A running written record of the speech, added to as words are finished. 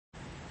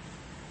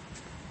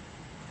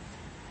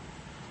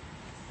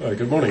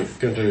Good morning.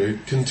 Going to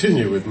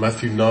continue with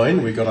Matthew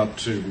 9. We got up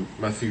to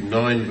Matthew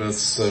 9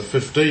 verse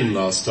 15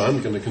 last time.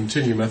 We're going to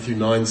continue Matthew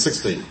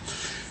 9:16.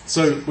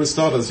 So we'll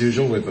start as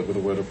usual with a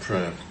word of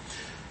prayer.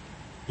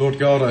 Lord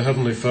God, our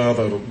Heavenly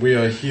Father, we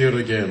are here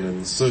again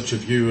in search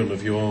of you and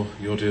of your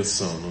dear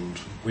Son. And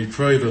we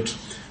pray that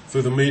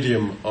through the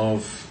medium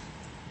of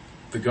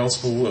the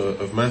Gospel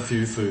of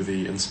Matthew, through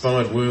the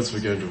inspired words we're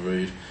going to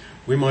read,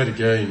 we might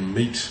again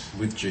meet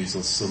with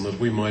Jesus and that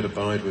we might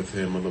abide with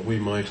him and that we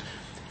might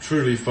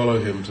truly follow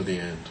him to the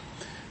end.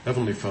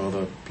 Heavenly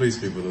Father, please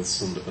be with us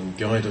and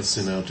guide us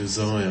in our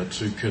desire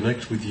to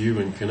connect with you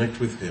and connect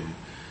with him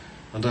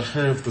and to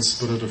have the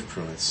Spirit of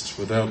Christ,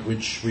 without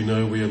which we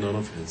know we are none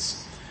of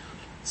his.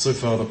 So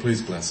Father,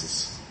 please bless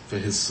us for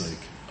his sake.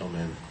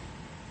 Amen.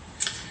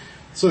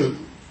 So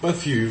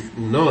Matthew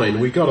 9,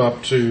 we got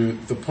up to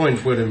the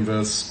point where in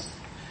verse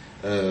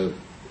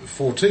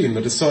 14,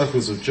 the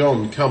disciples of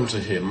John come to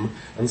him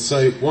and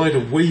say, why do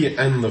we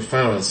and the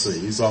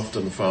Pharisees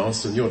often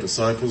fast and your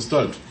disciples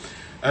don't?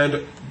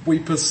 And we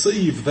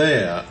perceive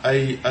there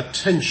a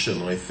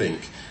tension, I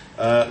think,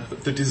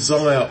 the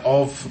desire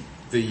of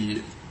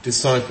the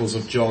disciples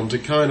of John to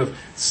kind of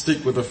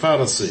stick with the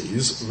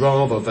Pharisees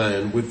rather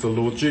than with the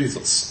Lord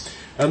Jesus.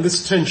 And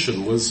this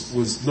tension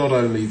was not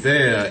only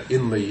there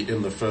in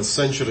the first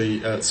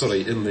century,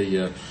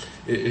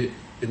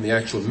 in the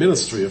actual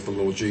ministry of the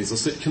Lord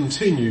Jesus, it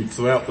continued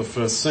throughout the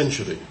first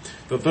century,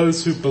 that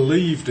those who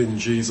believed in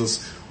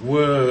Jesus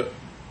were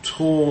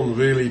torn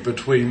really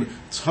between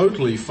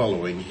totally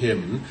following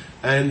him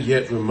and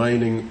yet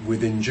remaining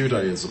within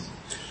Judaism.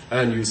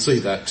 And you see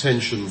that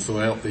tension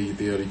throughout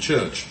the early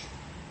church.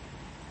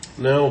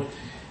 Now,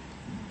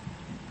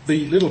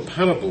 the little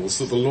parables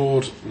that the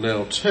Lord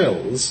now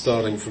tells,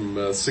 starting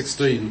from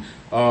 16,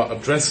 are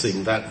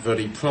addressing that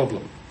very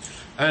problem.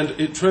 And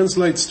it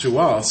translates to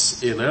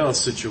us in our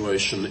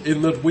situation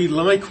in that we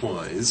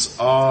likewise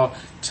are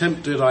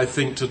tempted, I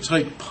think, to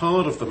take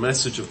part of the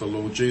message of the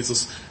Lord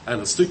Jesus and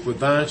to stick with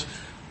that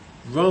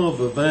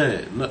rather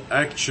than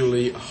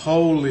actually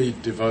wholly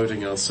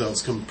devoting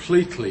ourselves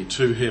completely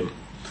to him.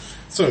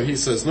 So he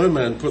says, no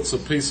man puts a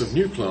piece of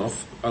new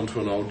cloth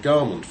unto an old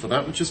garment, for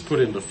that which is put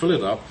in to fill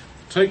it up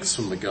takes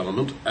from the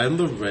garment, and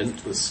the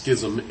rent, the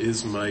schism,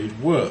 is made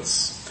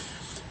worse.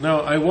 Now,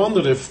 I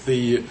wondered if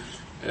the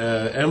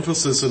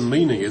emphasis and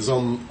meaning is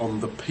on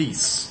the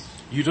piece.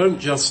 You don't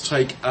just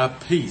take a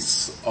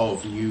piece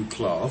of new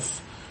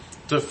cloth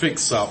to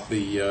fix up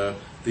the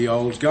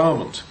old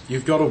garment.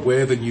 You've got to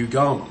wear the new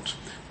garment.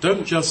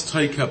 Don't just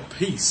take a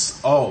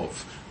piece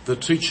of the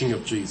teaching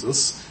of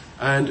Jesus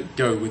and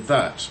go with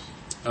that.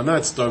 And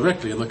that's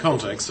directly in the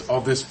context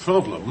of this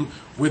problem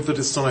with the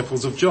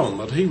disciples of John,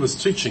 that he was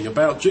teaching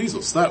about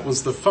Jesus. That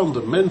was the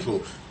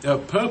fundamental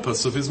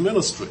purpose of his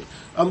ministry.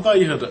 And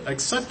they had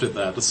accepted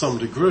that to some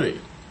degree.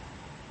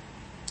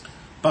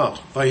 But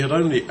they had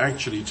only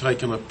actually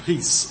taken a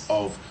piece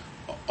of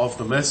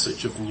the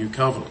message of the new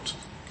covenant.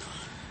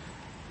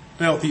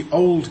 Now, the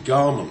old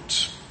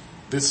garment,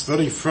 this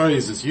very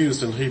phrase is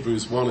used in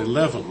Hebrews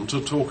 1:11 to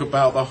talk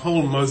about the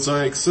whole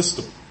Mosaic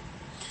system.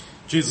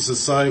 Jesus is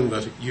saying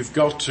that you've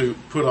got to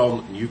put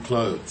on new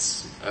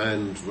clothes.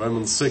 And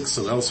Romans 6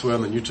 and elsewhere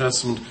in the New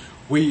Testament,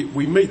 we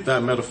meet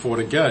that metaphor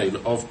again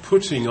of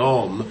putting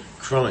on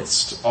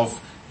Christ, of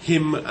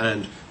him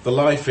and the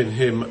life in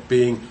him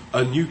being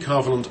a new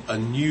covenant, a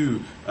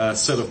new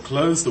set of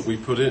clothes that we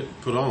put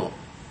on.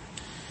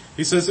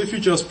 He says if you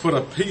just put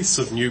a piece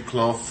of new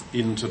cloth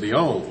into the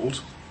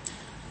old,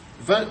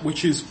 that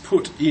which is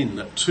put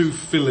in to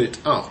fill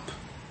it up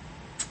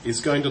is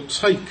going to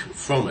take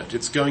from it.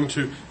 It's going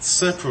to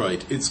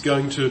separate. It's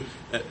going to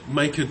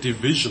make a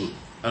division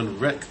and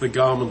wreck the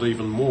garment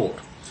even more.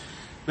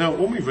 Now,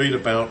 when we read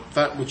about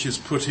that which is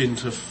put in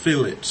to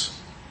fill it,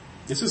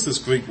 this is this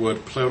Greek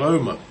word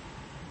pleroma,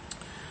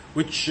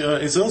 which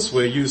is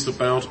elsewhere used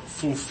about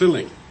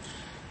fulfilling.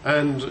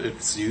 And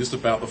it's used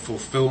about the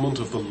fulfillment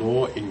of the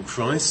law in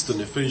Christ, and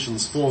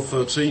Ephesians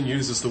 4:13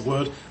 uses the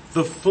word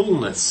the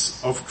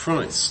fullness of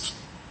Christ.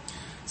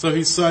 So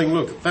he's saying,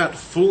 look, that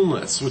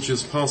fullness which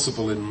is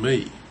possible in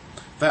me,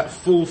 that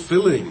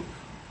fulfilling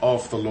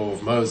of the law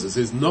of Moses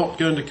is not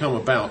going to come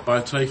about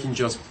by taking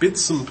just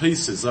bits and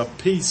pieces, a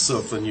piece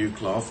of the new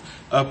cloth,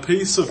 a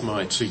piece of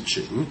my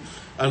teaching,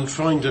 and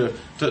trying to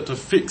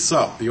fix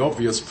up the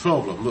obvious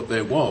problem that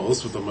there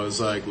was with the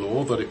Mosaic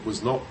law, that it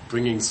was not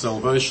bringing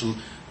salvation,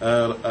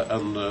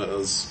 and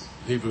as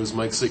Hebrews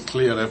makes it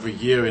clear every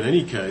year in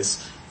any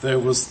case, there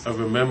was a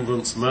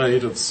remembrance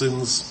made of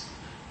sins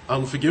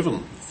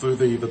unforgiven through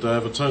the Day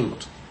of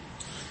Atonement.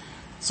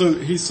 So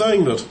he's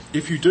saying that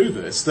if you do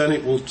this, then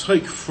it will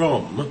take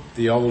from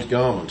the old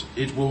garment.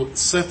 It will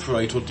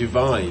separate or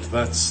divide.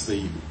 That's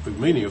the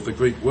meaning of the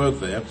Greek word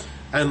there.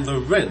 And the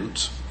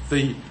rent,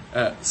 the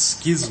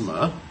schism,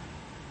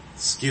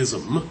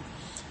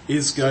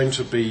 is going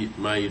to be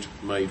made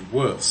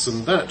worse.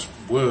 And that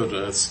word,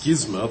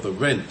 schisma, the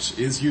rent,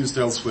 is used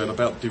elsewhere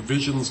about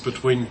divisions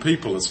between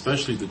people,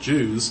 especially the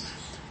Jews,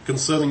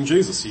 concerning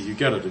Jesus. You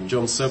get it in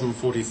John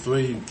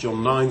 7:43,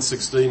 John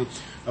 9:16,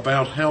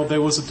 about how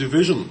there was a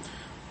division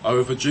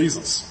over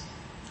Jesus.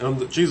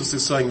 And Jesus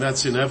is saying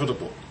that's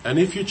inevitable. And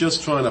if you're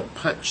just trying to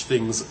patch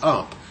things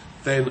up,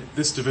 then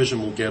this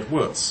division will get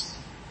worse.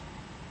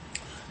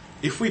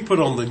 If we put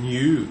on the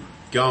new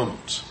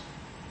garment,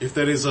 if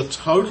there is a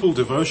total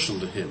devotion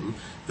to him,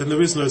 then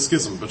there is no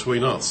schism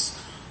between us.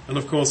 And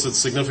of course it's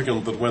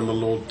significant that when the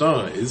Lord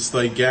dies,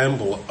 they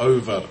gamble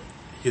over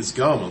his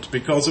garment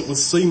because it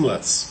was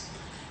seamless.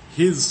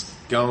 His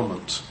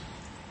garment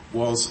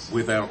was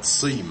without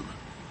seam.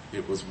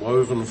 It was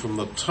woven from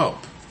the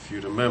top. If you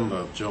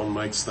remember, John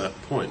makes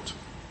that point.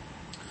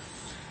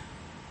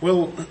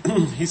 Well,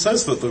 he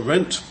says that the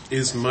rent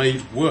is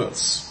made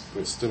worse.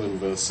 We're still in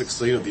verse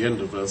 16, at the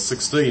end of verse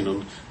 16,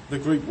 and the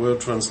Greek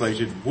word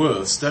translated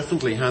worse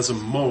definitely has a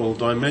moral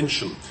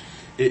dimension.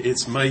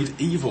 It's made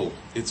evil.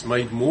 It's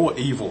made more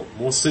evil,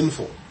 more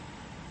sinful.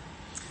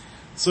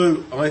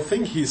 So I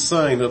think he's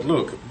saying that,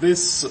 look,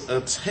 this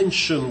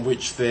tension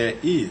which there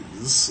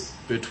is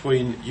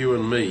between you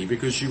and me,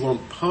 because you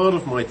want part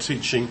of my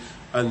teaching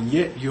and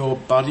yet you're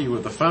buddy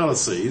with the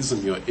Pharisees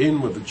and you're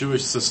in with the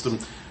Jewish system,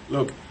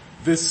 look,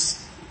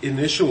 this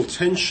initial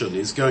tension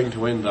is going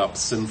to end up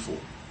sinful.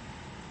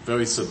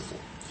 Very sinful.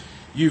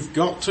 You've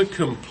got to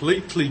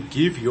completely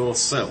give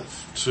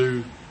yourself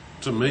to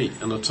me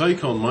and to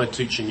take on my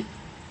teaching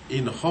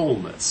in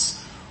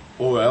wholeness,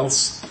 or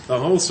else the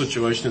whole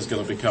situation is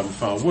going to become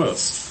far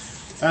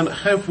worse. And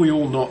have we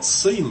all not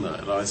seen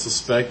that, I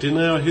suspect, in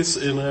our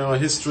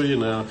history,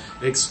 in our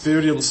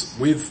experience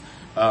with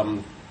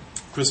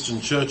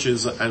Christian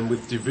churches and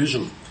with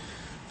division,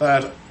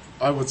 that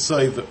I would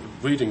say that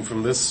reading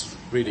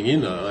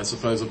in, I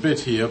suppose, a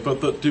bit here,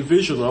 but that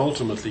division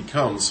ultimately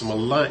comes from a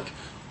lack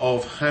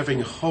of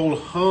having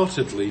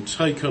wholeheartedly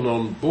taken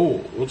on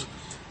board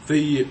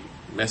the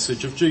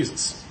message of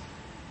Jesus.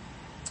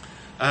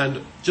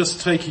 And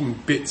just taking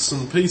bits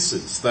and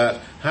pieces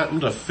that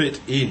happen to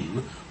fit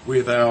in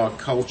with our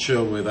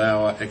culture, with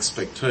our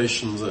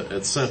expectations,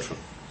 etc.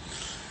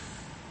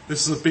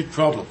 This is a big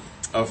problem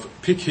of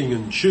picking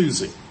and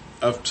choosing,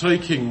 of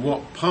taking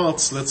what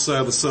parts, let's say,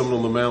 of the Sermon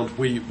on the Mount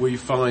we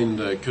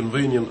find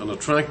convenient and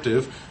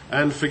attractive,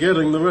 and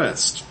forgetting the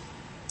rest.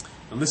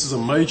 And this is a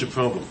major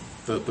problem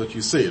that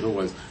you see. It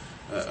always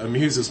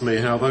amuses me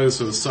how those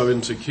who are so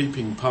into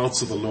keeping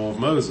parts of the law of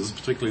Moses,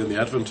 particularly in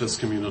the Adventist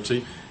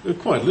community,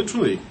 quite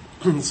literally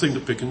seem to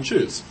pick and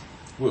choose.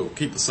 We'll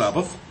keep the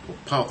Sabbath, or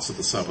parts of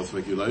the Sabbath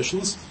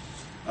regulations,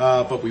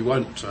 but we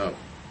won't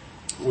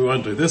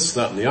do this,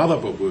 that and the other,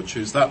 but we'll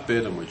choose that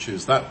bit and we'll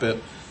choose that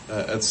bit,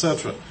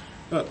 etc.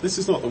 But this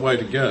is not the way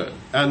to go.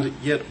 And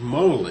yet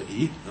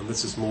morally, and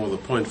this is more the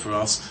point for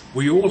us,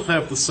 we all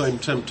have the same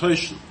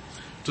temptation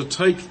to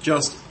take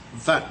just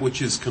that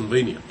which is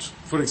convenient.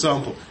 For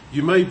example,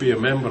 you may be a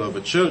member of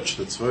a church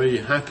that's very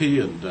happy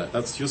and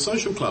that's your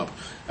social club.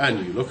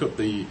 And you look at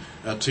the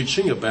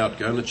teaching about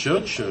going to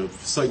church,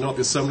 saying not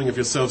the assembling of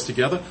yourselves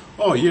together.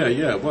 Oh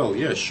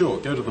yeah, sure,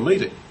 go to the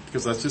meeting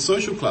because that's your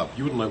social club.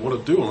 You wouldn't know what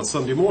to do on a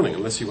Sunday morning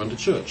unless you went to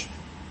church.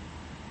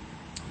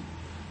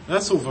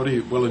 That's all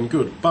very well and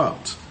good,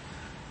 but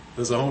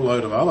there's a whole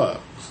load of other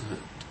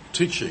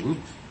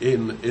teaching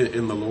in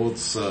the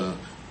Lord's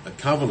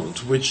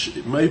covenant which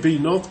may be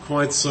not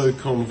quite so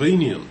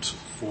convenient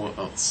for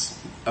us.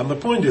 And the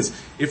point is,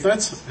 if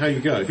that's how you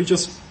go, if you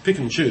just pick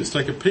and choose,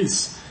 take a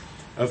piece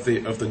of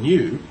the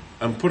new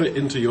and put it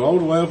into your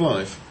old way of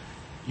life,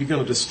 you're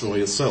going to destroy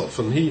yourself.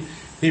 And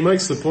he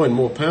makes the point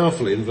more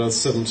powerfully in verse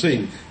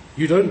 17.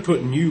 You don't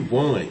put new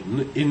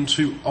wine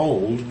into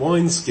old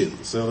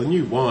wineskins. Now the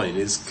new wine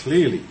is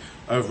clearly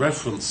a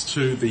reference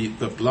to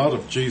the blood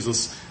of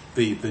Jesus,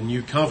 the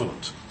new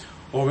covenant.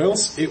 Or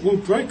else it will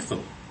break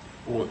them,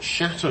 or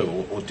shatter,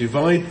 or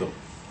divide them.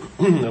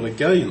 And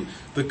again,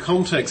 the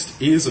context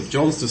is of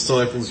John's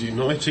disciples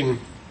uniting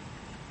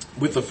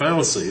with the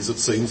Pharisees, it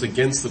seems,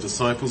 against the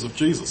disciples of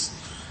Jesus.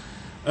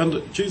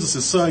 And Jesus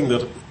is saying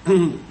that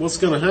what's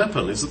going to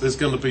happen is that there's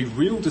going to be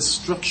real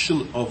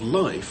destruction of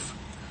life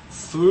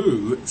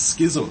through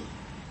schism.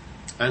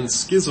 And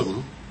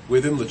schism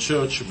within the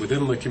church,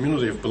 within the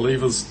community of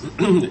believers,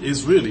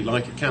 is really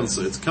like a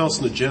cancer. It's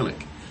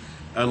carcinogenic.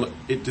 And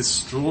it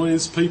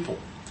destroys people.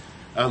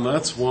 And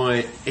that's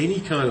why any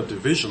kind of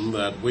division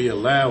that we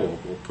allow or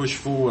push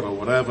forward or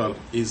whatever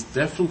is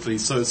definitely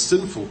so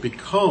sinful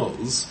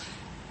because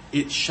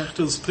it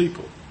shatters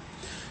people.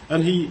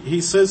 And he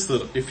says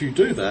that if you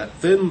do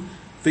that, then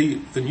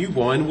the new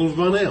wine will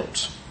run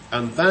out.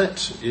 And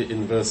that,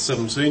 in verse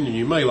 17, and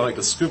you may like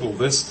to scribble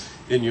this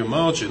in your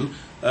margin,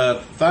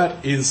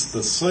 that is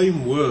the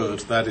same word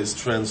that is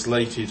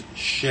translated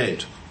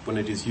shed when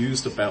it is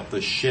used about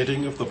the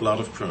shedding of the blood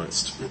of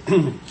Christ.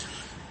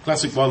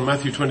 Classic one,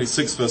 Matthew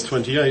 26 verse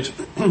 28,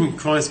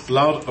 Christ's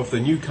blood of the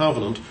new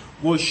covenant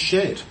was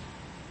shed.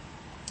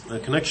 The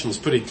connection is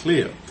pretty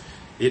clear.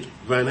 It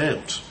ran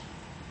out.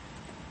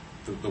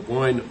 The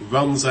wine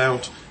runs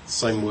out,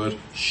 same word,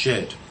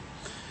 shed.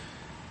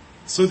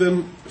 So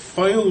then,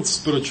 failed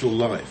spiritual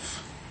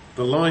life,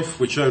 the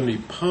life which only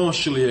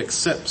partially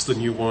accepts the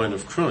new wine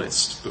of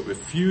Christ, but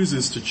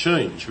refuses to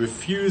change,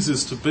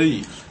 refuses to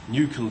be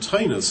new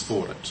containers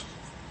for it,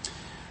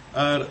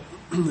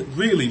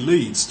 really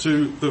leads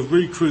to the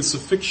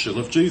re-crucifixion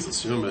of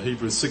Jesus. You remember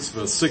Hebrews 6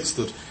 verse 6,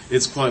 that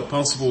it's quite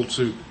possible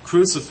to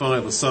crucify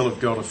the Son of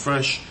God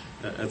afresh,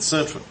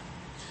 etc.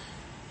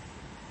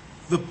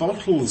 The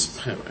bottles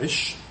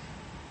perish.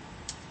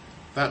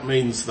 That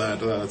means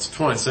that it's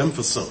twice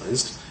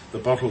emphasized. The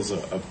bottles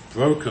are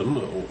broken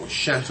or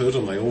shattered,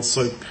 and they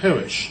also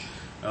perish.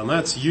 And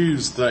that's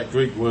used, that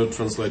Greek word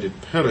translated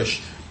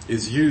perish,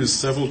 is used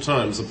several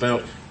times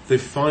about the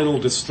final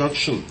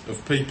destruction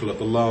of people at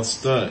the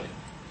last day.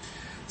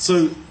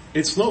 So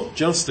it's not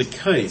just a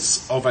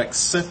case of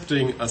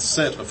accepting a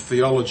set of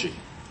theology,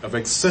 of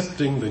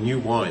accepting the new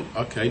wine.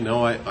 Okay,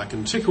 now I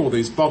can tick all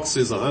these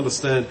boxes, I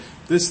understand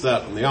this,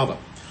 that and the other.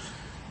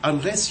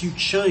 Unless you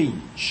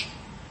change,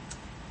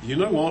 you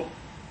know what?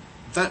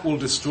 That will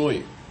destroy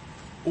you.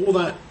 All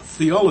that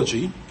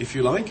theology, if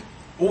you like,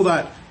 all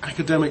that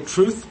academic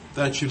truth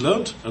that you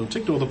learnt and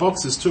ticked all the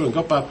boxes too and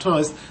got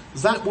baptized,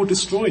 that will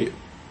destroy you.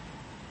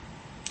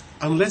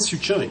 Unless you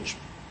change.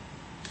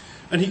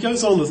 And he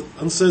goes on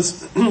and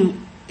says,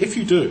 if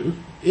you do,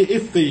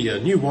 if the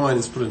new wine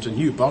is put into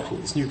new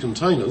bottles, new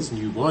containers,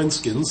 new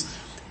wineskins,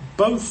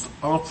 both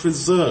are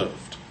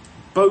preserved.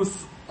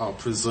 Both are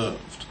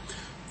preserved.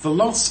 The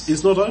loss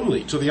is not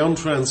only to the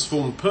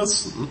untransformed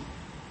person,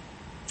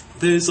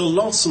 there's a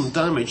loss and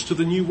damage to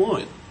the new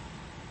wine.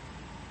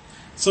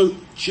 So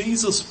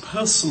Jesus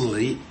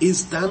personally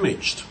is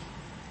damaged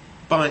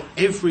by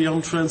every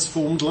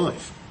untransformed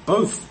life.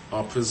 Both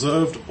are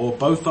preserved or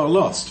both are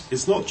lost.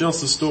 It's not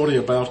just a story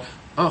about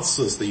us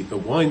as the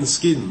wine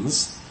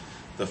skins,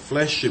 the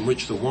flesh in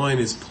which the wine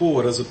is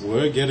poured, as it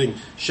were, getting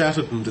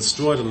shattered and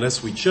destroyed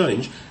unless we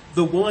change.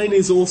 The wine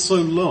is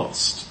also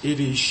lost. It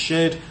is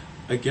shed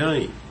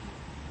again.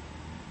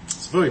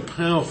 It's a very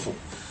powerful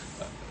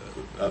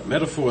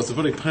metaphor. It's a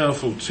very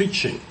powerful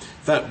teaching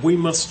that we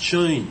must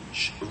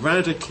change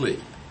radically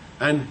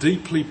and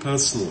deeply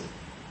personally.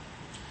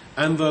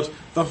 And that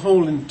the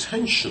whole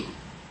intention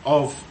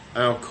of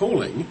our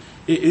calling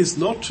is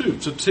not to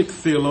tick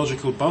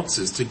theological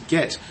boxes, to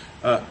get,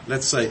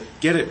 let's say,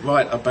 get it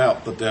right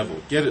about the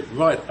devil, get it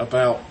right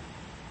about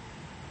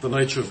the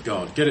nature of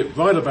God, get it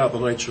right about the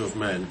nature of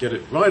man, get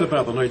it right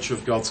about the nature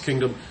of God's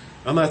kingdom,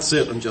 and that's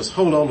it, and just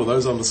hold on to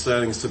those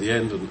understandings to the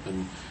end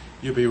and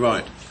you'll be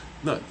right.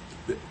 No,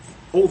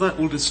 all that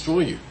will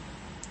destroy you,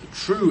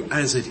 true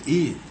as it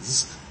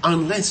is,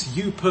 unless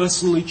you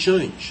personally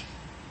change.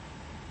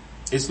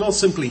 It's not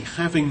simply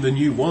having the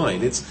new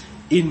wine, it's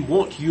in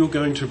what you're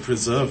going to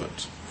preserve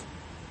it.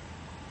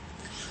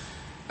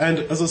 And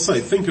as I say,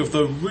 think of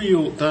the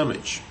real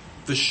damage,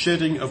 the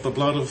shedding of the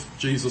blood of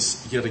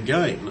Jesus yet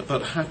again,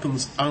 that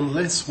happens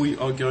unless we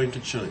are going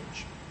to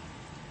change.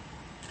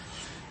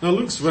 Now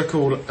Luke's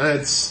record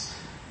adds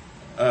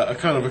a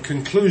kind of a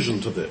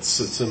conclusion to this.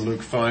 It's in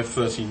Luke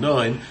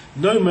 5:39.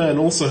 No man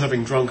also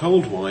having drunk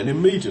old wine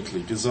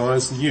immediately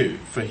desires new,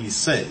 for he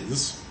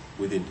says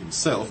within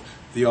himself,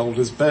 the old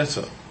is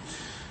better.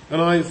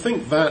 And I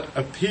think that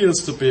appears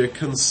to be a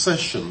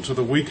concession to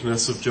the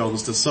weakness of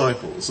John's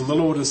disciples. And the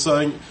Lord is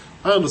saying,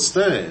 I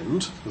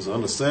understand, because I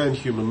understand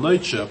human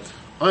nature,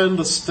 I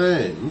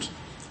understand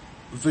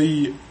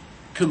the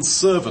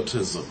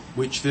conservatism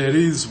which there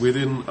is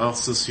within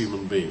us as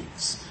human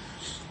beings.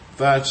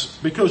 That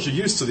because you're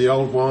used to the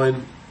old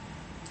wine,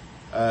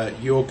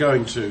 you're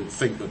going to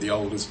think that the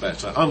old is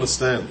better.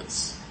 Understand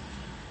this.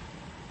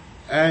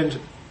 And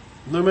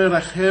no matter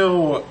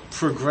how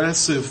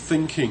progressive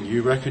thinking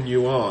you reckon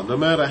you are, no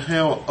matter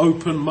how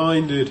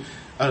open-minded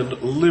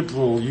and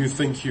liberal you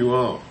think you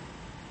are,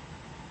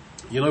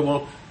 you know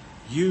what?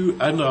 You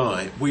and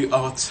I, we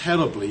are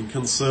terribly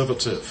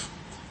conservative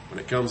when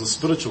it comes to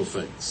spiritual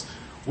things.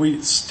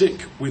 We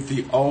stick with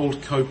the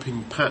old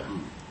coping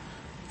pattern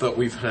that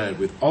we've had,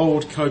 with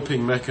old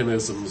coping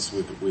mechanisms,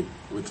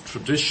 with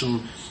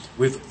tradition,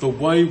 with the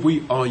way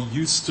we are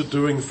used to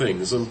doing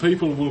things. And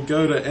people will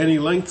go to any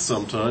length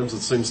sometimes,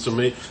 it seems to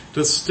me,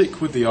 to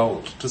stick with the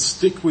old, to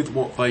stick with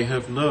what they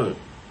have known.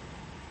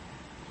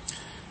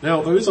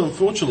 Now, there is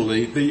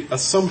unfortunately the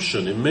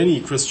assumption in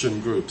many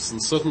Christian groups,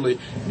 and certainly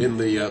in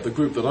the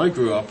group that I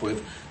grew up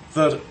with,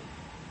 that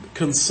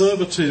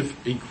conservative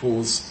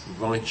equals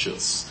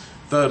righteous.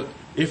 That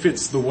if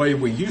it's the way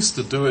we used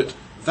to do it,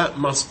 that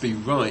must be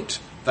right,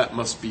 that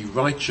must be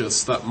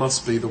righteous, that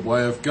must be the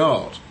way of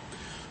God.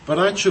 But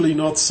actually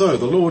not so.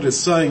 The Lord is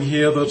saying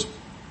here that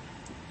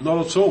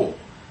not at all.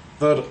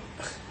 That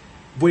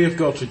we have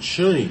got to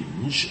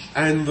change,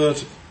 and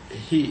that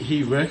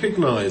He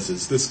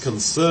recognizes this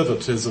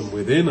conservatism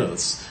within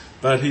us,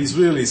 but He's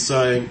really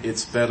saying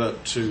it's better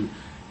to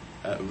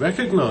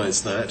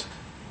recognize that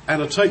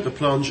and to take the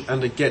plunge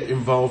and to get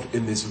involved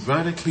in this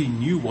radically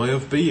new way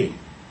of being.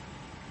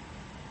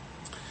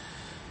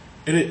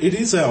 And it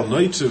is our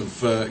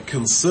native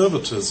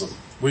conservatism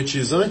which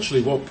is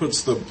actually what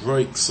puts the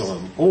brakes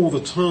on all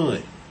the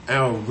time,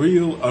 our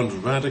real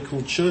and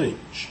radical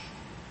change.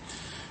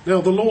 Now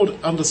the Lord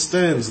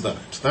understands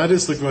that. That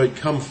is the great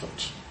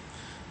comfort,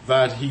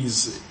 that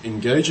He's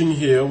engaging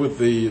here with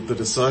the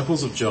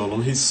disciples of John,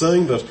 and He's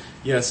saying that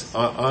yes,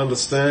 I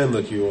understand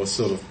that you are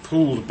sort of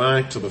pulled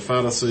back to the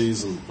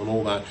Pharisees and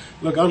all that.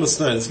 Look, I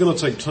understand, it's going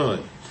to take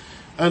time.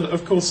 And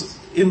of course,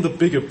 in the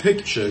bigger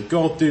picture,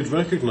 God did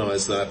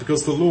recognize that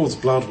because the Lord's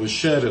blood was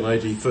shed in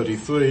AD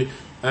 33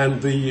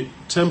 and the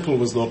temple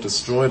was not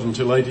destroyed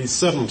until AD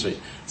 70.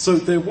 So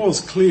there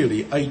was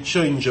clearly a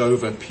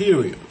changeover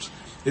period.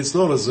 It's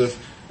not as if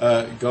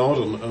God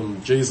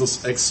and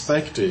Jesus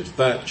expected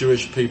that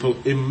Jewish people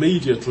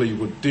immediately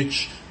would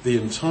ditch the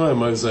entire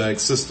Mosaic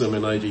system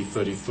in AD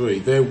 33.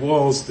 There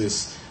was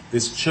this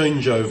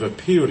changeover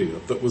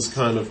period that was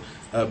kind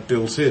of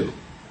built in.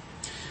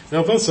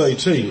 Now verse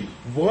 18,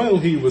 while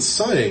he was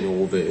saying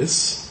all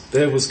this,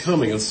 there was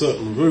coming a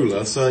certain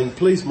ruler saying,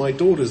 please, my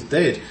daughter's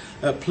dead.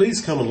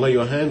 Please come and lay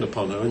your hand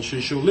upon her and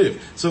she shall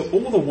live. So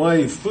all the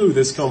way through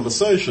this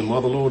conversation,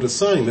 while the Lord is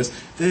saying this,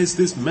 there's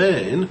this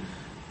man,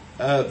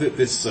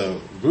 this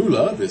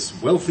ruler,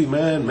 this wealthy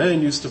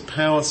man used to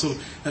power, sort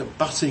of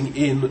butting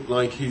in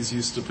like he's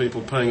used to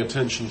people paying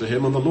attention to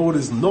him, and the Lord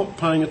is not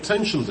paying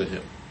attention to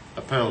him,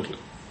 apparently.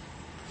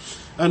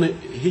 And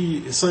he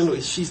is saying,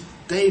 look, she's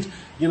dead,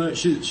 you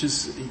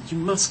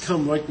must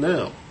come right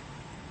now.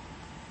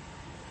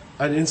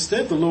 And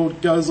instead the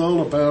Lord goes on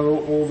about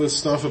all this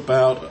stuff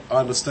about,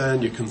 I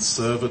understand your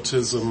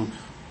conservatism,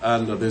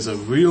 and there's a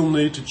real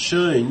need to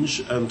change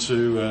and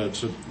to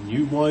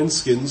new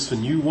wineskins for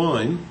new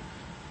wine.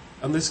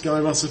 And this guy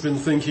must have been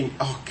thinking,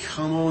 oh,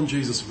 come on,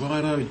 Jesus,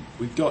 righto,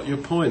 we got your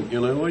point,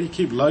 what do you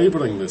keep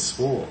labouring this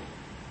for?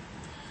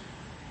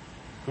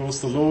 Of course,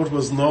 the Lord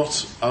was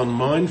not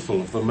unmindful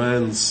of the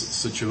man's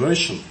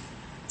situation.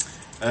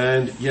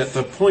 And yet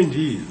the point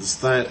is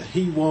that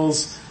he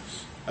was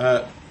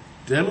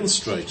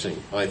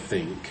demonstrating, I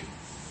think,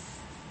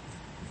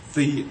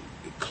 the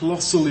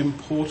colossal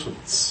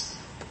importance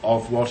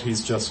of what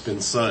he's just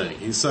been saying.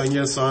 He's saying,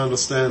 yes, I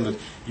understand that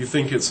you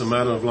think it's a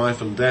matter of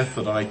life and death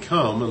that I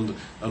come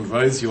and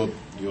raise your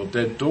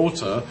dead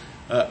daughter,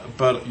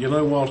 but you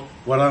know what?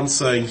 What I'm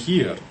saying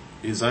here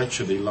is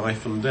actually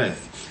life and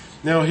death.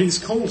 Now, he's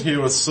called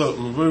here a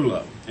certain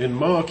ruler. In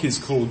Mark, he's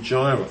called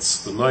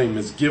Jairus. The name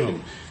is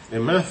given.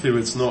 In Matthew,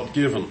 it's not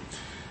given.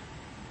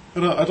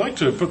 And I'd like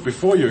to put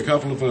before you a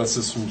couple of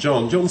verses from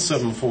John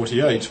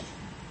 7:48,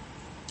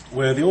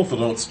 where the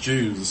Orthodox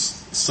Jews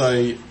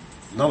say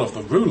none of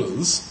the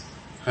rulers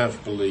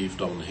have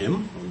believed on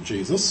him, on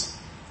Jesus.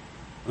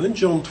 And then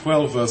John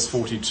 12 verse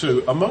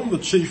 42, among the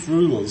chief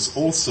rulers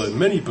also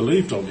many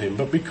believed on him,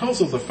 but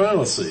because of the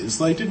Pharisees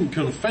they didn't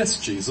confess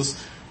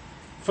Jesus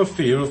for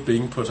fear of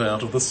being put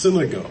out of the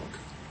synagogue.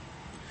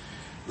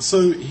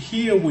 So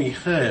here we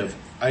have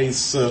a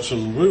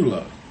certain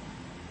ruler.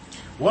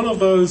 One of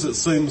those, it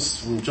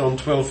seems, from John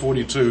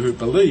 12:42, who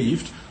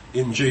believed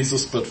in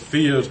Jesus but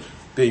feared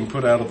being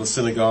put out of the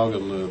synagogue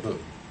and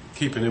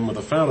keeping in with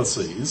the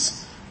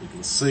Pharisees. You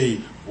can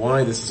see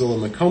why this is all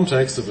in the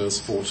context of verse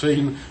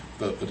 14,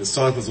 that the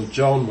disciples of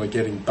John were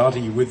getting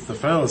buddy with the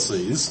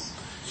Pharisees.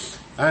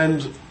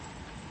 And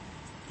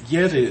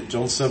yet,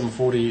 John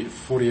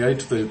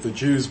 7:48, the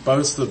Jews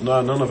boasted,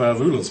 no, none of our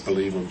rulers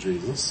believe on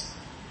Jesus.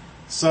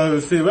 So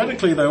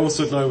theoretically they all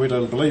said, no, we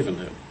don't believe in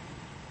him.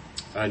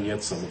 And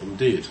yet some of them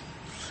did.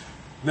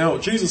 Now,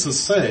 Jesus has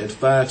said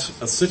that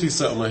a city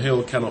set on a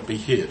hill cannot be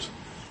hid.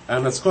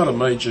 And that's quite a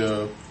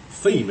major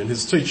theme in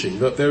his teaching,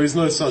 that there is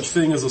no such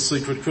thing as a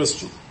secret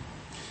Christian.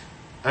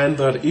 And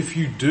that if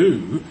you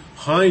do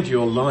hide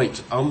your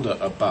light under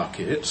a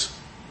bucket,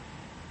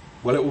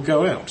 well, it will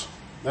go out.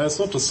 Now, it's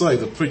not to say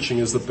that preaching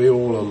is the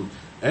be-all and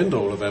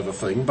end-all of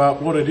everything,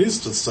 but what it is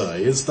to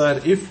say is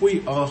that if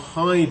we are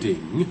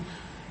hiding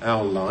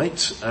our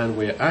light and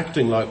we're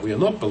acting like we are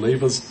not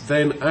believers,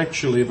 then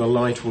actually the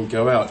light will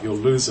go out, you'll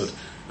lose it.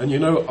 And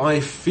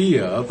I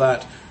fear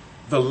that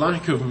the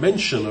lack of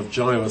mention of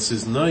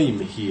Jairus'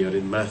 name here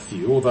in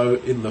Matthew, although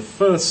in the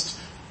first,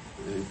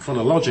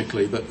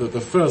 chronologically,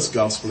 the first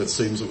gospel it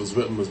seems that was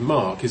written was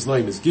Mark, his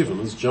name is given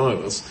as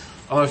Jairus,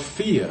 I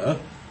fear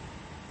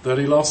that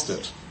he lost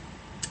it.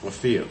 I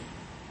fear.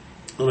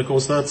 And of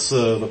course that's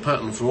the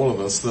pattern for all of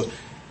us, that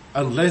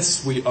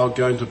unless we are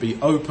going to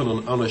be open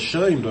and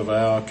unashamed of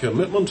our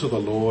commitment to the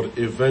Lord,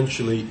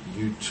 eventually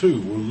you too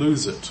will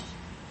lose it.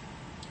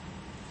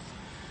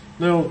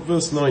 Now,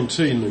 verse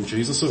 19, and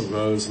Jesus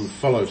arose and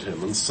followed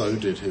him, and so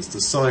did his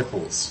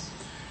disciples.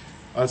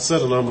 I've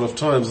said a number of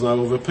times, and I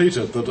will repeat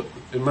it, that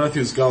in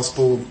Matthew's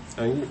Gospel,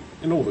 and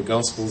in all the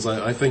Gospels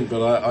I think,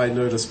 but I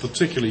notice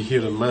particularly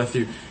here in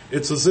Matthew,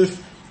 it's as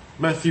if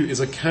Matthew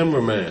is a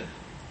cameraman.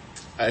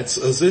 It's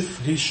as if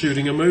he's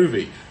shooting a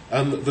movie.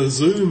 And the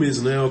zoom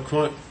is now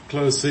quite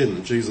close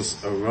in.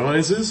 Jesus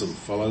arises and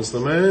follows the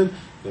man,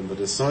 then the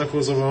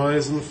disciples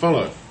arise and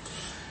follow.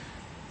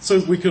 So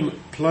we can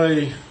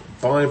play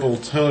Bible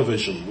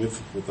television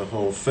with the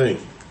whole thing.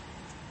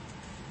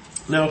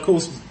 Now, of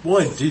course,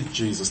 why did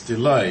Jesus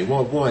delay?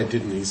 Why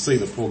didn't he see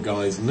the poor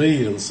guy's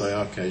need and say,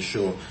 okay,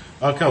 sure,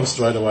 I'll come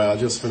straight away, I'll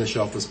just finish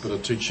off this bit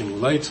of teaching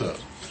later?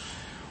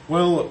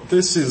 Well,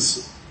 this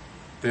is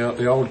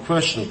the old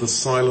question of the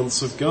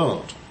silence of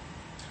God.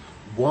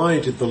 Why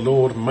did the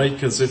Lord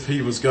make as if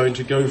he was going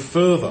to go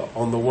further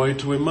on the way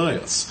to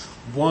Emmaus?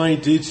 Why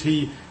did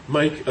he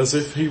make as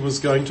if he was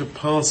going to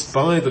pass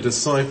by the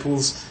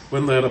disciples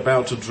when they're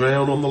about to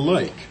drown on the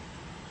lake?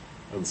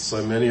 And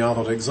so many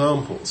other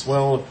examples.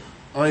 Well,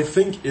 I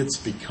think it's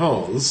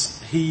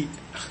because he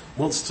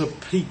wants to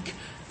pique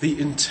the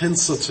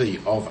intensity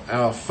of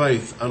our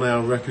faith and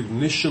our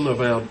recognition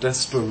of our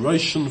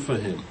desperation for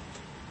him.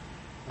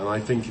 And I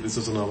think this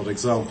is another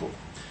example.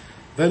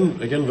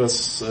 Then again,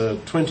 verse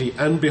 20,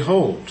 and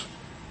behold,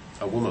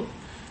 a woman.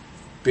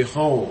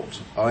 Behold,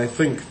 I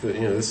think that,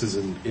 this is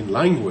in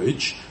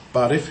language,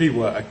 but if he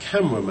were a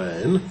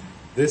cameraman,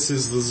 this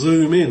is the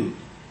zoom in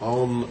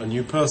on a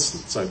new person.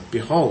 So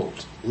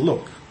behold,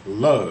 look,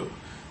 lo.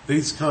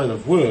 These kind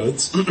of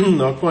words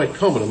are quite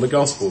common in the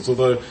Gospels,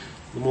 although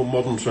the more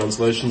modern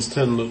translations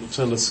tend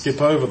to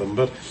skip over them.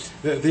 But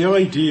the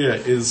idea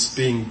is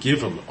being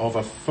given of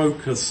a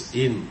focus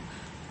in.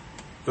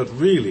 But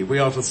really, we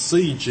are to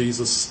see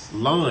Jesus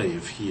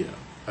live here,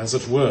 as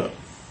it were.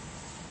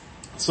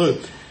 So,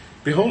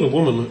 behold a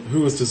woman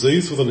who was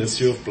diseased with an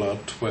issue of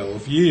blood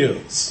 12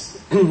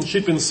 years.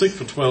 She'd been sick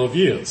for 12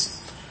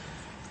 years.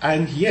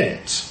 And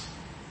yet,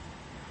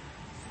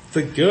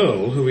 the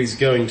girl who he's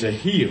going to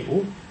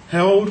heal,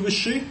 how old was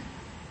she?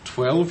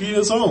 12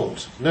 years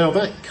old. Now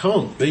that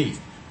can't be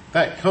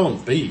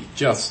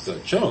just a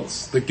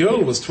chance. The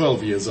girl was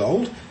 12 years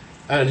old,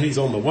 and he's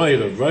on the way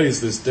to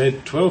raise this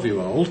dead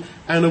 12-year-old,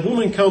 and a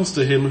woman comes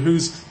to him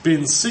who's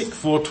been sick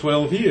for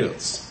 12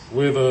 years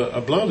with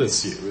a blood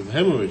issue, with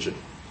hemorrhaging.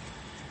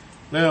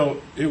 Now,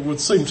 it would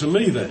seem to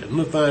me then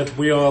that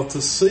we are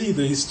to see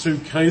these two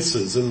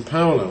cases in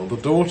parallel, the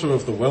daughter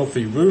of the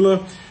wealthy ruler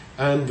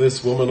and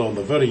this woman on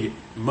the very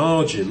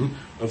margin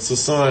of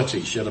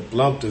society. She had a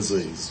blood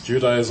disease.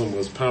 Judaism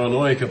was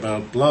paranoid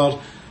about blood.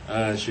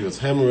 She was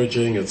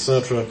hemorrhaging,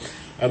 etc.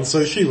 And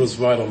so she was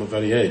right on the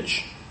very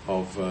edge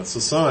of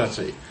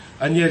society.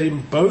 And yet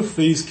in both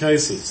these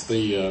cases,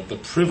 the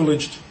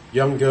privileged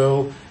young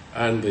girl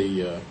and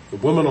the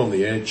woman on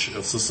the edge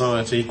of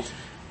society,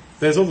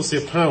 there's obviously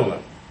a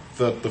parallel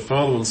that the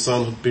father and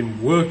son had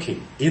been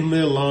working in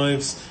their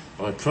lives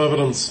by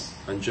providence,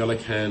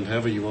 angelic hand,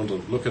 however you want to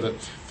look at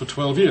it, for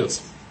 12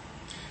 years.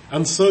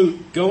 And so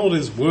God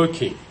is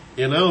working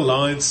in our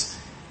lives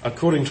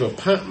according to a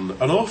pattern,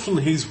 and often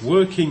he's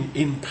working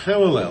in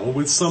parallel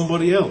with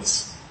somebody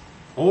else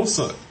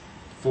also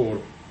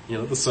for,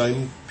 the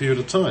same period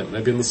of time,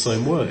 maybe in the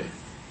same way.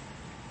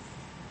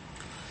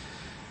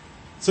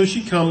 So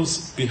she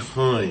comes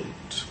behind.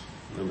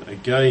 And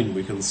again,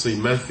 we can see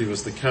Matthew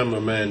as the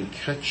cameraman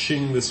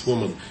catching this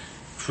woman,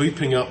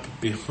 creeping up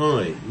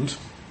behind.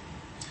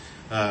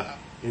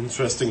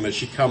 Interesting that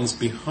she comes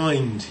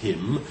behind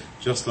him,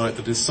 just like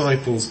the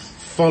disciples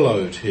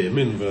followed him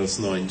in verse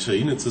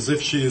 19. It's as if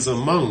she is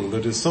among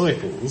the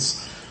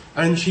disciples,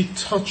 and she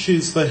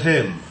touches the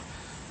hem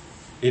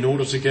in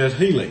order to get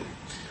healing.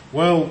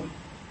 Well,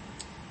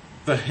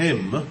 the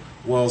hem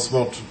was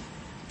what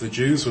the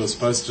Jews were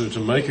supposed to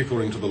make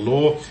according to the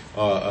law,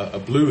 a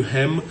blue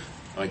hem,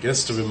 I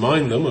guess to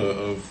remind them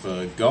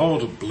of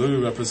God,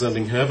 blue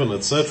representing heaven,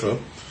 etc.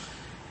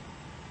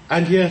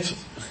 And yet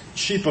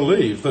she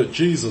believed that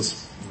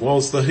Jesus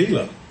was the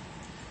healer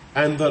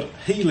and that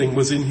healing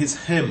was in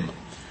his hem.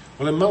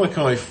 Well, in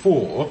Malachi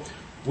 4,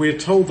 we're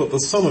told that the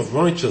Son of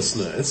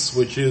Righteousness,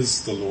 which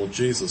is the Lord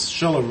Jesus,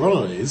 shall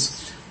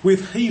arise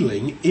with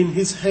healing in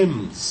his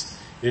hems,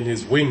 in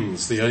his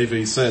wings, the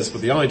AV says,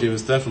 but the idea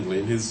is definitely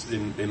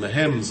in the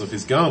hems of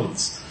his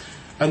garments.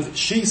 And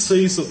she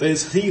sees that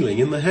there's healing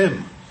in the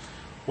hem.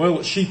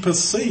 Well, she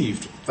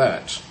perceived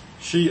that.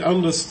 She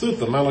understood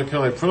the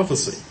Malachi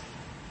prophecy.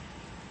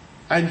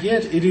 And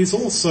yet it is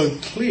also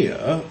clear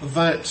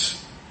that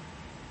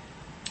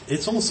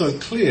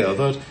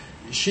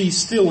she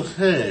still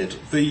had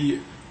the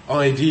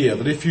idea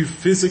that if you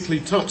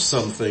physically touch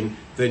something,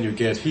 then you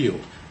get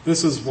healed.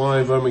 This is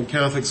why Roman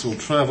Catholics will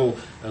travel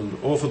and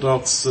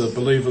Orthodox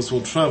believers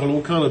will travel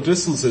all kind of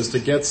distances to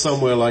get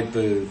somewhere like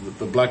the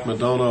Black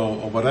Madonna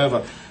or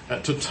whatever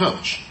to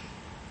touch.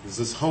 There's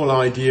this whole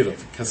idea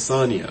of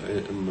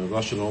kasania in the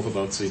Russian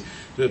Orthodoxy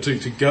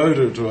to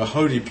go to a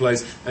holy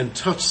place and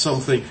touch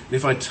something. And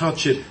if I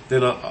touch it,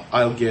 then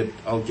I'll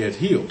get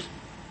healed.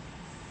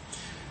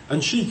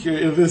 And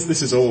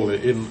this is all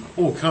in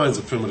all kinds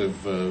of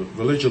primitive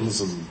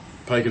religions and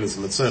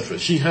paganism, etc.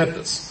 She had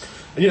this.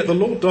 And yet the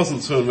Lord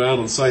doesn't turn around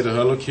and say to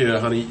her, look here,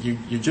 honey,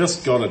 you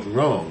just got it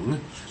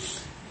wrong.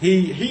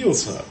 He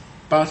heals her.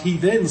 But he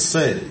then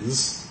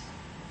says,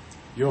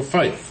 your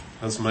faith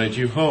has made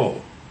you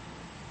whole.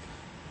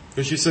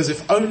 Because she says,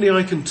 if only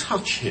I can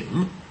touch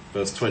him,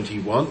 verse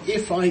 21,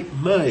 if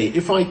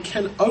I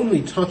can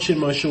only touch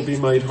him, I shall be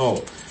made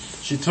whole.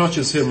 She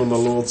touches him and the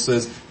Lord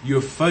says,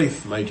 your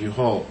faith made you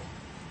whole.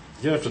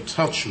 You don't have to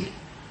touch me.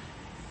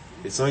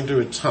 It's nothing to do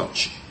with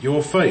touch.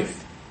 Your faith.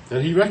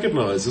 And he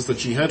recognizes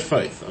that she had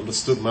faith,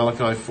 understood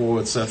Malachi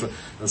 4, etc.,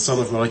 the Son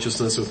of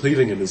Righteousness with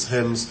healing in his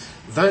hems.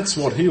 That's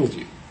what healed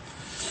you.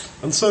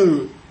 And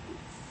so,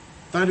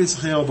 that is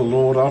how the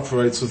Lord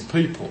operates with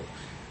people.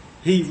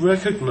 He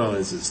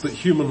recognizes that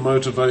human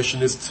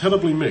motivation is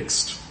terribly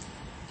mixed.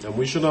 And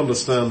we should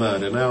understand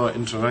that in our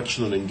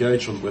interaction and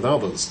engagement with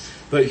others,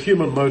 that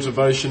human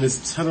motivation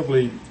is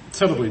terribly,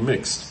 terribly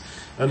mixed.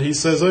 And he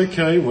says,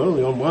 okay,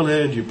 well, on one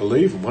hand you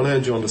believe, on one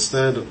hand you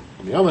understand, and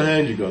on the other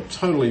hand you've got a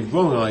totally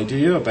wrong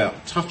idea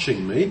about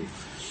touching me.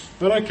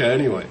 But okay,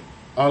 anyway,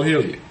 I'll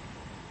heal you.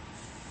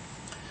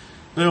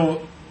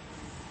 Now,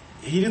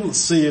 he didn't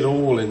see it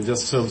all in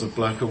just terms of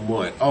black and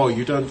white. Oh,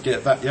 you don't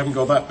get that, you haven't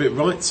got that bit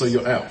right, so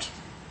you're out.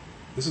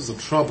 This is the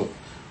trouble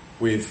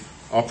with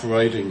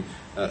operating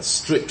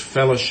strict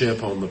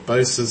fellowship on the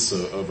basis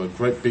of a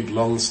great big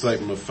long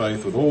statement of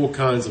faith with all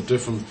kinds of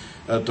different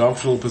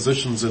doctrinal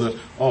positions in it.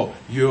 Oh,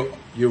 you're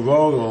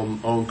wrong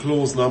on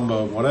clause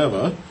number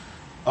whatever.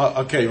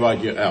 Okay, right,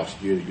 you're out.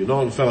 You're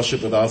not in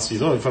fellowship with us,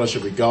 you're not in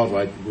fellowship with God,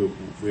 right,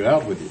 we're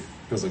out with you.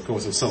 Because of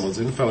course if someone's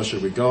in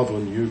fellowship with God,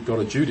 then you've got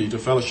a duty to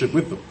fellowship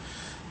with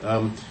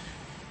them.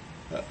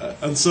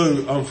 And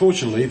so,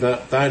 unfortunately,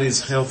 that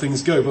is how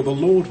things go. But the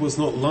Lord was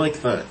not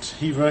like that.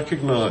 He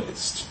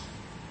recognized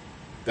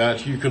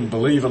that you can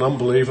believe and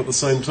unbelieve at the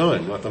same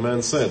time. Like the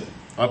man said,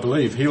 I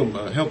believe,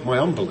 help my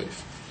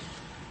unbelief.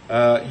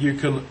 You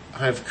can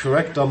have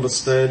correct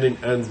understanding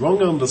and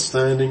wrong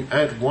understanding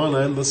at one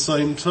and the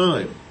same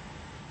time.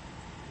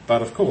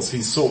 But of course,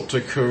 he sought to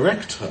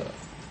correct her.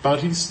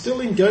 But he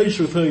still engaged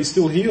with her, he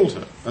still healed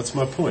her. That's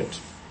my point.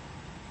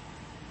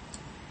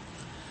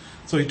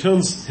 So he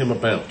turns him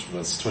about,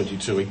 verse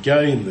 22.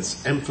 Again,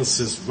 this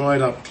emphasis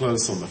right up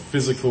close on the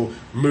physical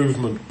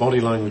movement, body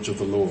language of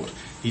the Lord.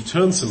 He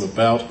turns him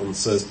about and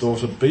says,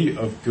 daughter, be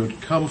of good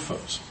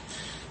comfort.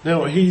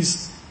 Now,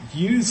 he's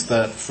used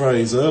that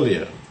phrase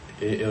earlier,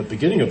 at the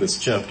beginning of this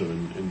chapter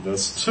in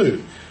verse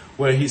 2,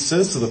 where he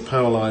says to the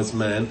paralyzed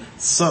man,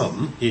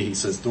 son, here he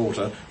says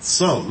daughter,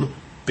 son,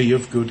 be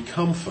of good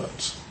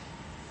comfort.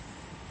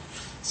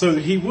 So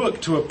he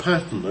worked to a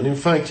pattern, and in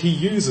fact he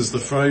uses the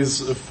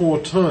phrase 4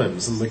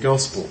 times in the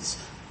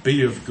Gospels.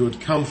 Be of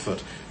good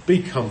comfort,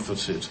 be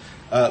comforted,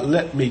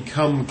 let me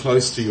come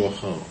close to your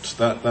heart.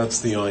 That's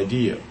the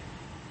idea.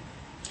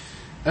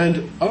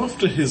 And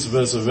after his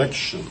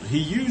resurrection, he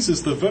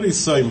uses the very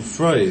same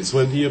phrase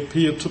when he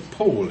appeared to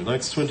Paul in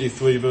Acts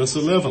 23 verse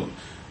 11.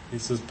 He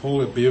says,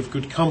 Paul, be of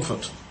good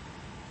comfort.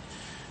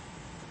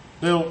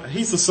 Now,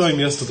 he's the same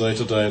yesterday,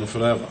 today and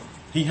forever.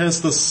 He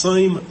has the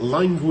same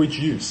language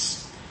use.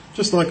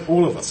 Just like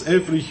all of us,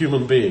 every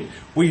human being,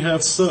 we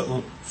have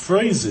certain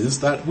phrases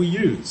that we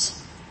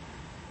use.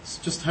 It's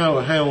just how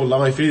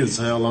life is,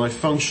 how life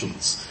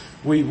functions.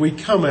 We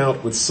come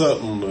out with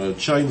certain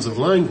chains of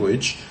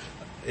language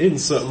in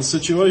certain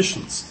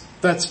situations.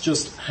 That's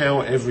just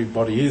how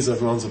everybody is.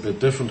 Everyone's a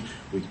bit different.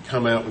 We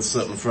come out with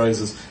certain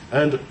phrases.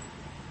 And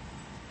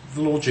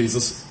the Lord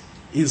Jesus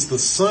is the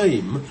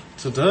same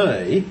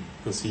today,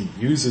 because he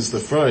uses the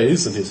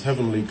phrase in his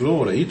heavenly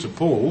glory to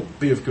Paul,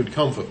 be of good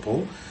comfort,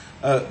 Paul,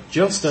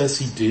 just as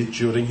he did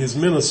during his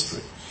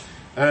ministry.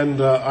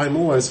 And I'm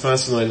always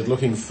fascinated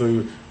looking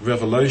through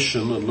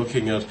Revelation and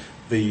looking at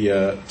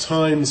the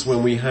times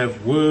when we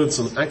have words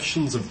and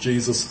actions of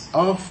Jesus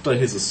after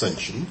his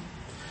ascension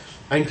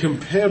and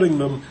comparing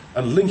them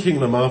and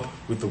linking them up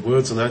with the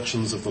words and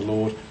actions of the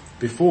Lord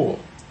before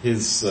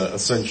his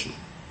ascension,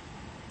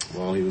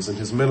 while he was in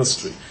his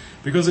ministry.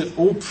 Because it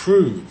all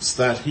proves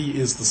that he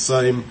is the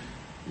same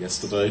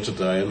yesterday,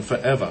 today and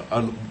forever.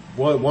 And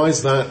why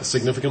is that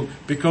significant?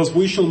 Because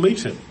we shall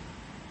meet him.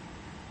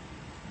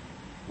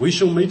 We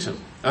shall meet him.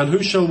 And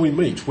who shall we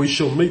meet? We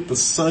shall meet the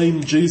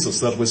same Jesus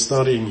that we're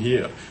studying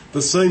here.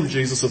 The same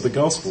Jesus of the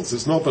Gospels.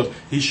 It's not that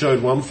he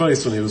showed one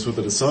face when he was with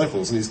the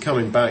disciples and he's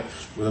coming back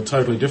with a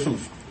totally different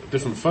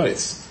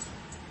face.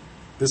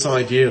 This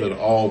idea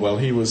that,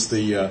 he was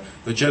the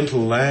gentle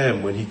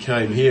lamb when he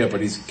came here,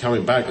 but he's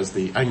coming back as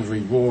the angry,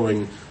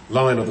 roaring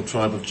lion of the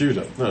tribe of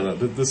Judah. No,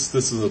 this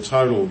is a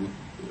total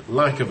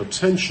lack of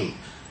attention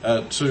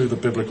to the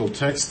biblical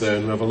text there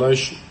in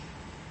Revelation.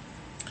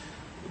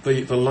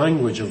 The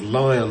language of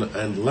lion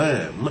and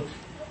lamb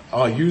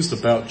are used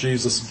about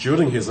Jesus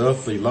during his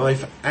earthly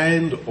life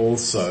and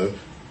also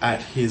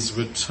at his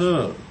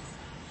return.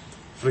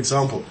 For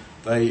example,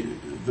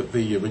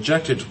 the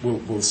rejected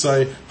will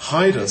say,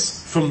 hide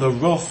us from the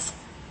wrath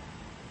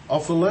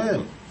of the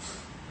Lamb.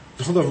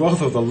 Not the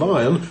wrath of the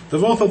lion, the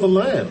wrath of the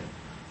Lamb.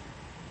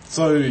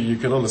 So you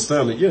can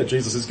understand that,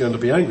 Jesus is going to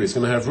be angry, he's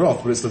going to have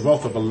wrath, but it's the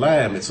wrath of a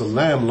lamb. It's a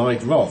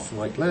lamb-like wrath.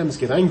 Like lambs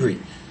get angry,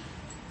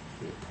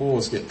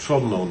 paws get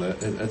trodden on,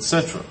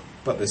 etc.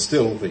 But there's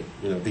still the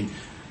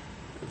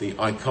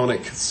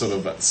iconic sort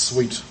of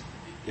sweet,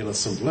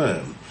 innocent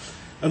lamb.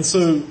 And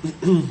so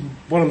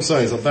what I'm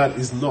saying is that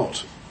is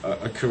not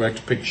a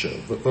correct picture.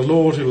 That the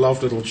Lord who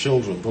loved little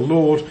children, the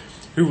Lord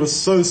who was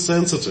so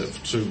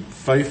sensitive to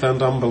faith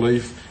and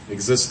unbelief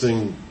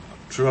existing,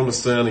 true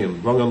understanding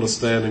and wrong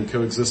understanding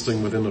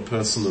coexisting within a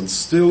person and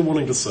still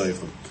wanting to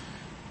save them.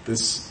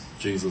 This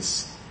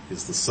Jesus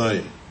is the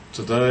same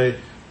today,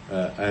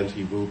 and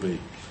he will be.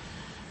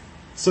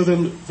 So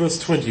then, verse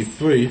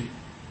 23,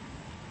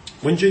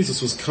 when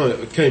Jesus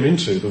came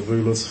into the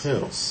ruler's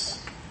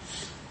house.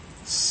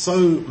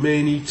 so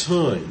many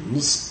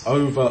times,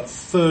 over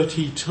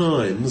 30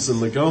 times in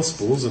the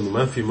Gospels, in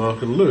Matthew,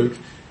 Mark and Luke,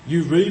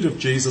 you read of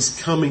Jesus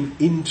coming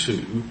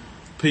into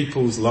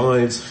people's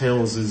lives,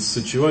 houses,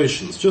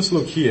 situations. Just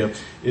look here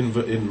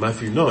in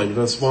Matthew 9,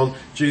 verse 1,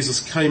 Jesus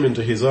came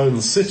into his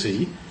own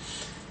city.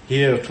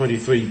 Here,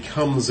 23, he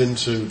comes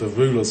into the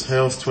ruler's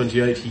house.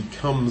 28, he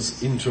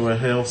comes into a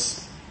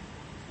house,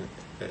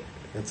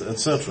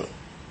 etc.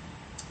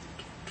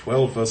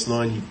 12, verse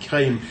 9, he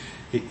came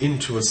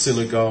into a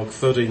synagogue.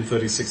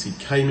 13:36, he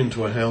came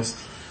into a house.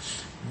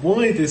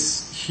 Why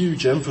this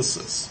huge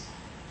emphasis?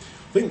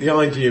 I think the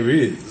idea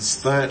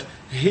is that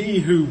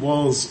he who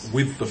was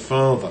with the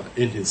Father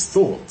in his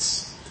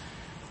thoughts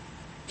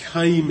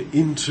came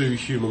into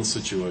human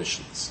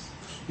situations.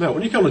 Now,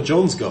 when you come to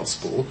John's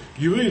Gospel,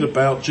 you read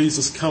about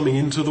Jesus coming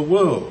into the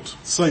world.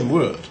 Same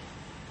word.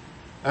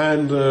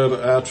 And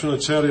our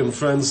Trinitarian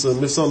friends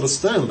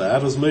misunderstand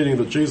that as meaning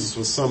that Jesus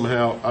was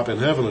somehow up in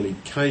heaven and he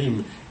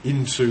came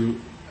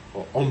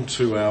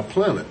onto our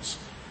planet.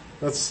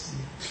 That's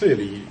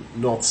clearly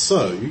not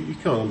so. You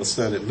can't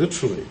understand it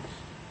literally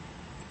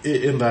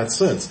in that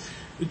sense.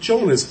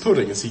 John is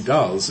putting, as he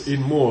does,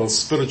 in more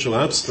spiritual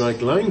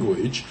abstract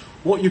language,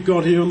 what you've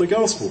got here in the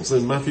Gospels,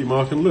 in Matthew,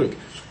 Mark and Luke,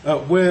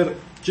 where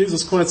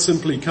Jesus quite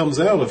simply comes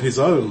out of his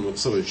own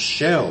sort of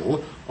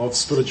shell of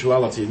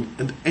spirituality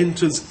and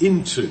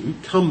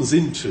comes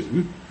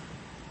into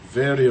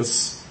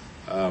various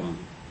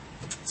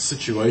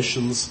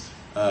situations,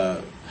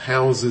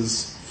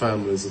 houses,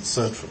 families,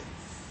 etc.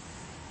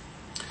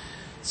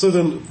 So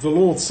then the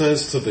Lord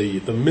says to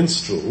the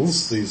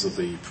minstrels, these are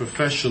the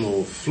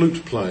professional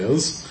flute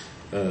players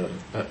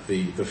at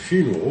the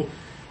funeral,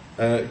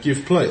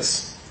 give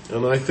place.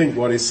 And I think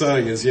what he's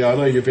saying is, I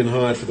know you've been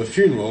hired for the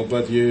funeral,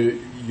 but you're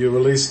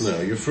released now,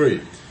 you're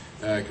free,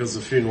 because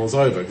the funeral's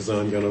over, because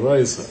I'm going to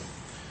raise her.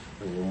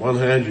 And on one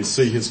hand, you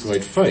see his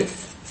great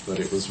faith, that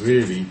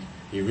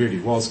he really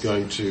was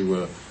going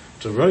to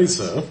raise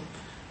her,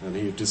 and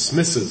he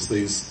dismisses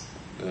these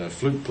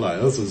flute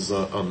players as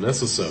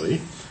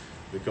unnecessary,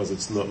 because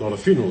it's not a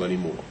funeral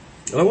anymore.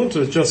 And I want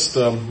to just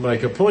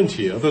make a point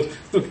here that,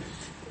 look,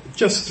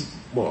 just,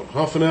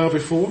 half an hour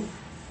before,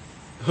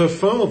 her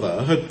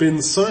father had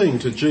been saying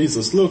to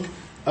Jesus, look,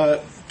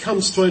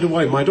 come straight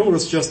away, my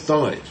daughter's just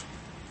died.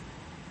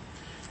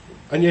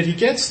 And yet he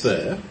gets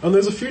there, and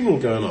there's a funeral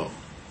going on.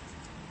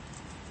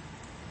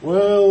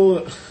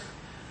 Well,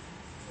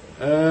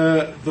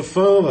 the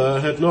father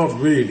had not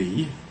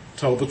really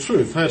told the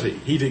truth, had he?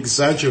 He'd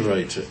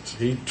exaggerated.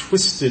 He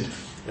twisted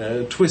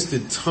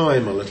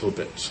time a little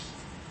bit.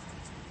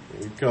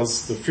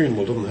 Because the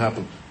funeral doesn't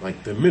happen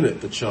like the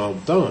minute the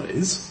child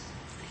dies.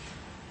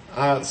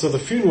 So the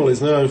funeral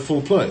is now in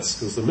full place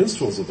because the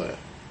minstrels are there.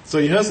 So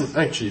he hasn't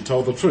actually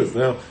told the truth.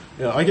 Now,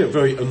 I get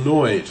very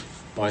annoyed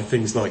by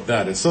things like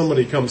that. If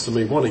somebody comes to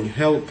me wanting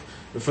help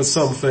for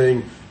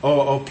something,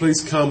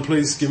 please come,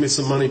 please give me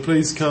some money,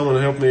 please come and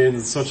help me in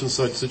such and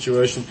such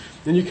situation.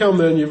 And you come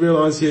there and you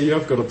realise, you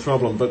have got a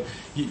problem, but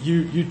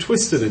you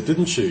twisted it,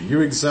 didn't you?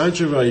 You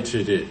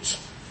exaggerated it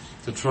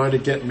to try to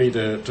get me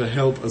to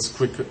help as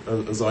quick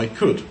as I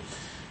could.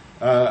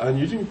 And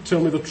you didn't tell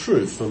me the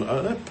truth, and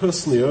that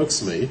personally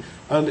irks me,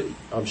 and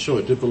I'm sure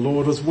it did the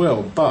Lord as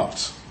well,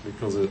 but,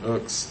 because it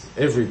irks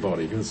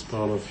everybody, because it's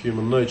part of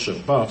human nature,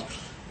 but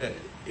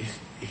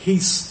he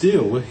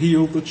still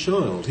healed the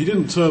child. He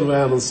didn't turn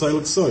around and say,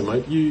 look, sorry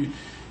mate,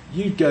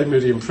 you gave me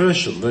the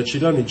impression that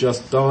she'd only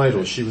just died,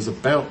 or she was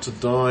about to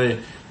die.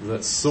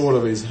 That sort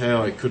of is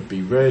how it could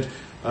be read.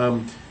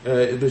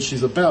 That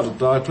she's about to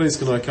die, please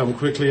can I come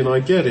quickly, and I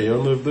get here,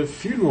 and the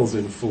funeral's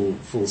in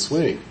full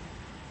swing.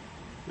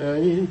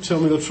 You didn't tell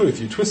me the truth.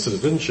 You twisted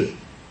it, didn't you?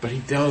 But he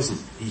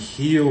doesn't. He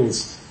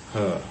heals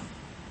her.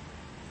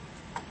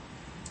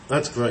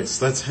 That's grace.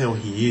 That's how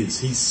he is.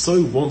 He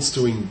so wants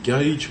to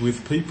engage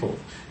with people.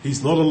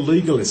 He's not a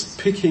legalist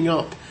picking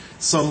up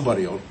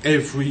somebody on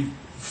every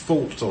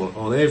fault,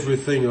 on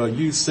everything. Oh,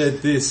 you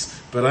said this,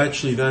 but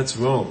actually that's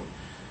wrong.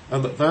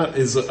 And that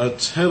is a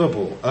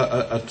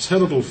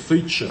terrible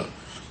feature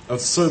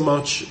of so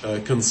much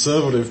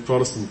conservative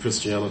Protestant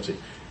Christianity.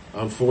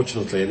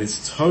 Unfortunately, and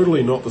it's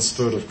totally not the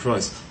spirit of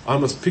Christ. I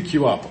must pick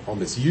you up on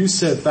this. You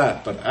said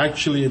that, but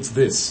actually it's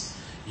this.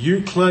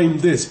 You claim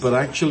this, but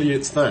actually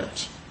it's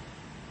that.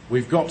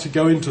 We've got to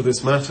go into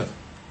this matter.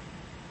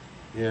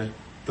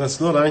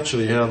 That's not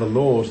actually how the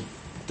Lord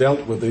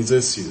dealt with these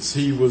issues.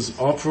 He was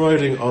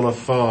operating on a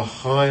far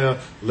higher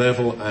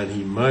level, and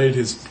he made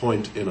his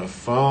point in a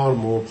far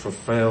more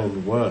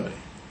profound way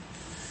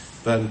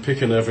than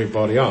picking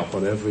everybody up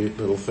on every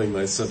little thing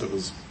they said it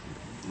was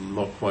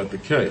not quite the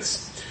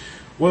case.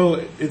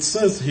 Well, it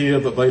says here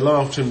that they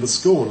laughed him to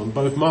scorn, and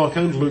both Mark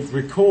and Luke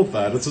record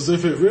that. It's as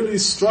if it really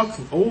struck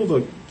all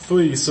the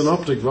three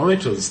synoptic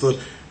writers that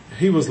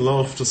he was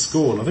laughed to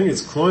scorn. I think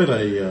it's quite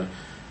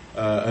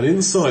an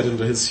insight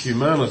into his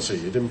humanity.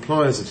 It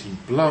implies that he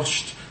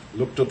blushed,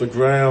 looked at the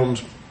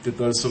ground, did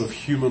those sort of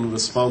human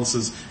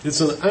responses. It's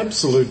an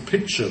absolute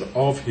picture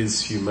of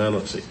his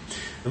humanity.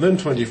 And then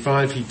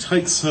 25, he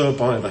takes her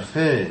by the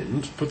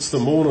hand, puts the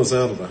mourners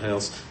out of the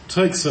house,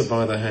 takes her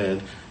by the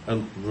hand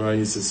and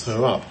raises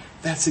her up.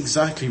 That's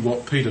exactly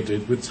what Peter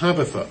did with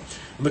Tabitha.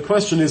 And the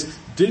question is,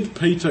 did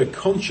Peter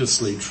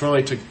consciously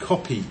try to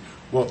copy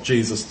what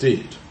Jesus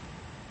did?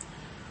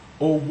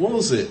 Or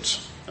was it,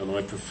 and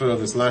I prefer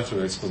this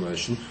latter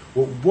explanation,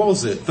 or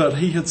was it that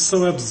he had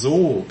so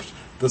absorbed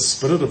the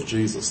Spirit of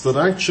Jesus that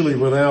actually,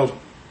 without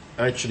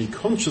actually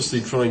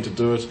consciously trying to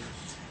do it,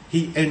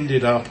 he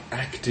ended up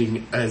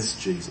acting as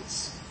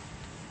Jesus?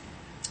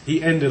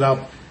 He ended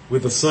up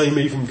with the same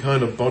even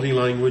kind of body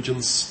language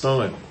and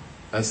style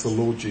as the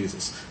Lord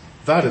Jesus.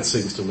 That, it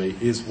seems to me,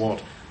 is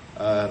what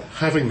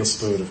having the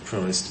Spirit of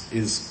Christ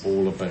is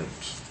all about.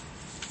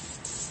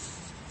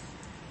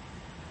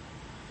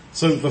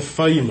 So the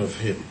fame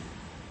of him,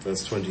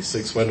 verse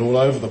 26, went all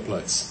over the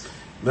place.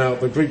 Now,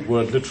 the Greek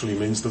word literally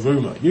means the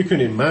rumour. You can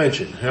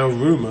imagine how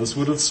rumours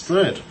would have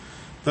spread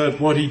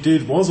that what he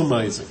did was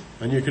amazing.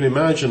 And you can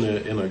imagine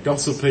in a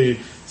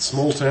gossipy,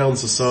 small-town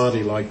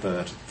society like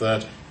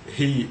that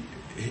he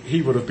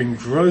would have been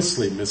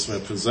grossly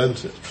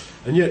misrepresented.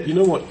 And yet, you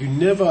know what? You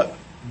never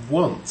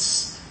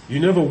once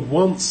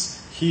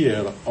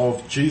hear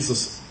of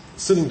Jesus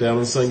sitting down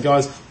and saying,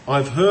 guys,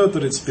 I've heard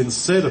that it's been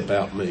said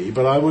about me,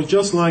 but I would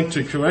just like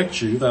to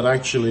correct you that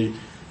actually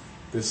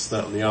this,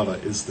 that and the other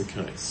is the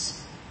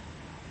case.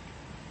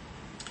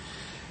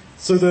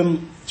 So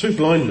then, two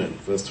blind men,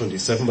 verse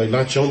 27, they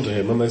latch onto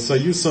him and they say,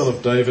 you son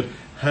of David,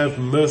 have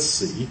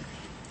mercy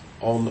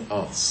on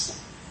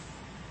us.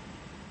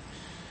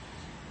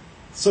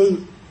 So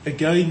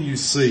again you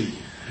see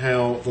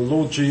how the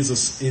Lord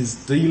Jesus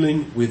is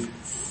dealing with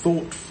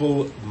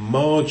thoughtful,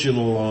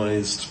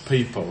 marginalized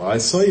people. I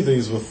say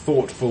these were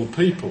thoughtful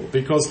people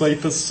because they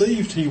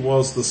perceived he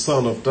was the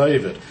son of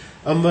David,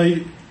 and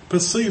they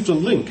perceived a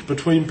link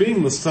between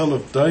being the son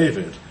of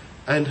David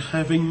and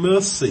having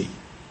mercy.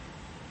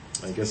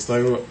 I guess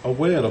they were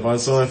aware of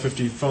Isaiah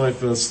 55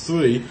 verse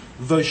 3,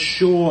 the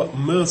sure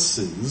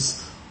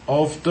mercies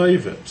of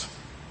David,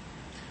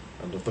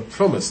 and of the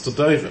promise to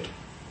David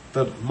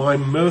that my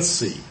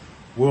mercy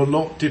will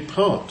not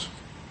depart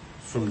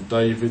from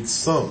David's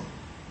son.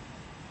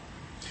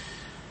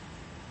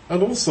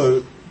 And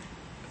also,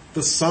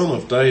 the son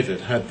of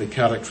David had the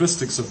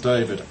characteristics of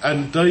David,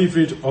 and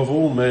David of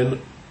all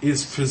men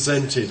is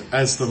presented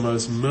as the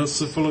most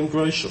merciful and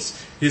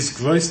gracious. His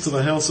grace to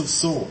the house of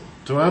Saul,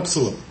 to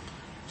Absalom,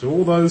 to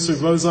all those who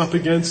rose up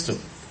against him.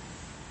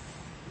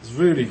 It's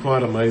really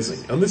quite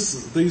amazing. And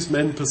these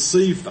men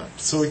perceive that.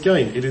 So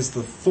again, it is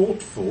the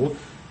thoughtful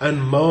and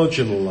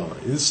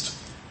marginalized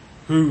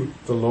who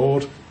the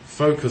Lord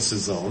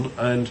focuses on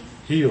and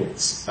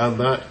heals. And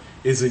that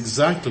is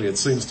exactly, it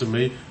seems to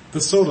me, the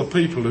sort of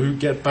people who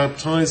get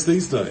baptized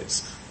these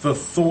days. The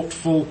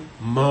thoughtful,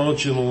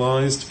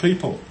 marginalized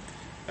people.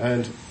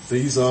 And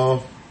these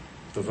are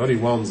the very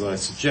ones I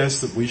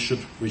suggest that we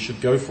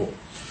should go for.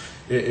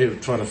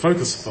 Try to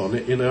focus upon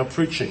it in our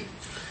preaching.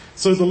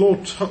 So the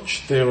Lord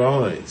touched their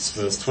eyes,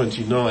 verse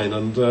 29,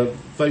 and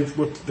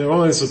their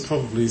eyes are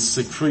probably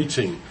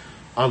secreting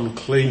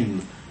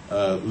unclean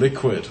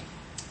liquid.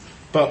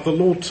 But the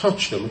Lord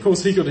touched them. Of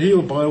course, he could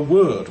heal by a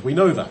word. We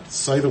know that.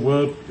 Say the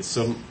word, your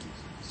servant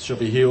shall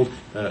be healed,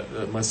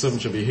 my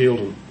servant shall be healed.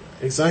 And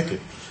exactly.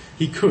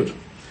 He could.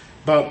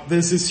 But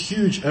there's this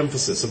huge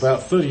emphasis,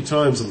 about 30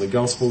 times in the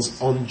Gospels,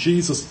 on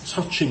Jesus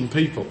touching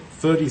people.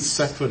 30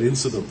 separate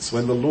incidents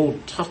when the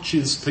Lord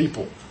touches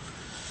people.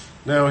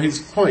 Now, he's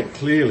quite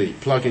clearly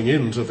plugging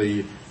into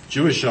the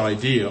Jewish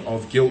idea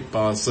of guilt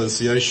by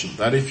association,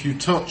 that if you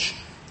touch,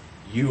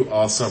 you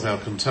are somehow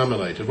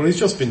contaminated. Well, he's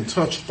just been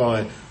touched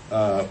by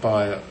a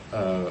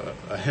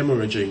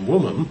hemorrhaging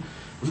woman,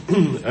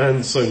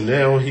 and so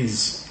now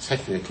he's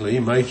technically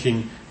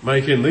making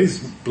these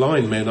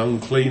blind men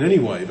unclean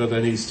anyway, but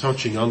then he's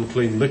touching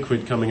unclean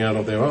liquid coming out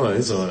of their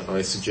eyes,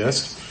 I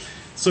suggest.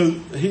 So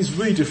he's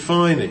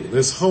redefining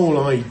this whole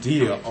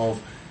idea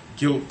of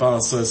guilt by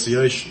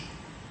association.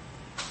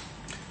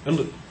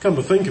 And come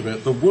to think of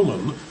it, the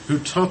woman who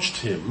touched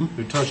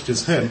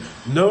his hem,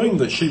 knowing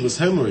that she was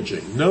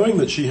hemorrhaging, knowing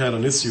that she had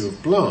an issue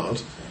of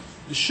blood,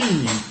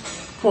 she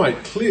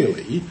quite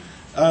clearly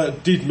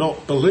did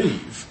not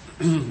believe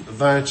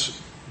that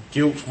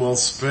guilt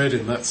was spread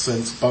in that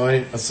sense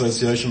by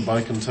association,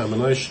 by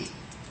contamination.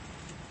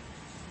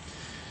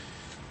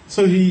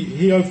 So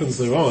he opens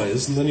their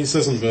eyes, and then he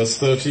says in verse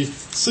 30,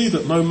 see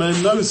that no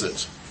man knows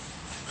it.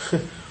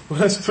 Well,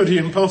 that's pretty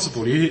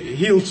impossible. You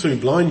heal two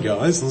blind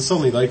guys and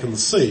suddenly they can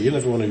see, and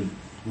everyone who's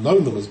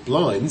known them as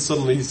blind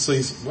suddenly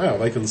sees, wow,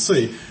 they can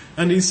see.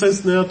 And he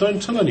says, now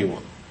don't tell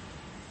anyone.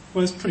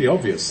 Well, it's pretty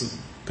obvious that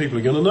people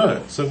are going to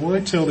know. So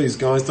why tell these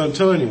guys, don't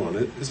tell anyone?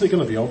 Isn't it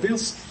going to be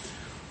obvious?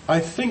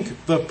 I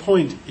think the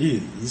point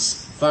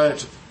is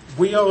that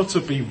we are to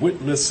be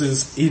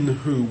witnesses in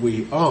who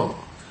we are.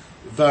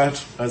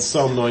 That, as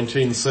Psalm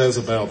 19 says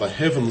about the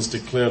heavens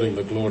declaring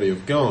the glory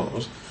of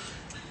God,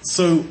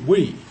 so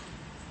we,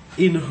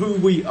 in who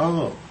we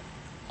are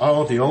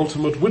the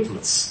ultimate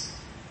witness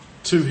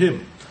to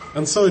him.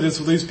 And so it is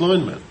with these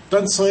blind men.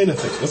 Don't say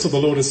anything. That's what the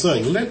Lord is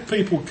saying. Let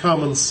people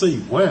come and see,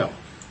 wow,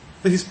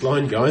 these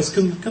blind guys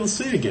can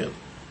see again.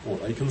 Or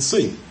they can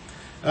see.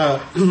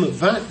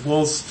 That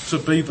was to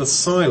be the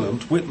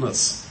silent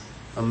witness.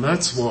 And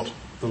that's what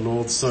the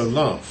Lord so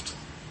loved.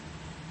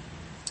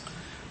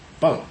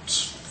 But,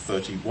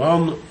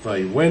 31,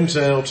 they went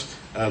out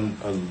and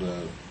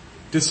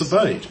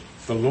disobeyed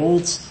the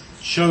Lord's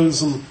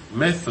chosen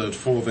method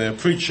for their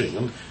preaching.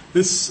 And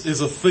this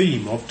is a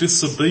theme of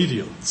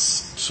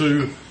disobedience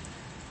to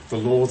the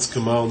Lord's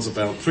commands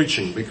about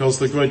preaching, because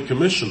the Great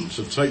Commission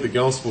to take the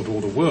gospel to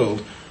all the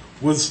world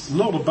was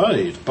not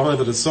obeyed by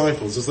the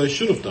disciples as they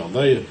should have done.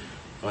 They,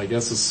 I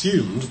guess,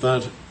 assumed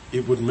that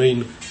it would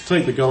mean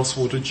take the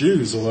gospel to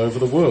Jews all over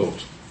the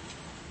world.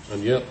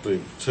 And yet the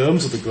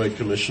terms of the Great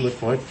Commission are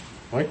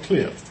quite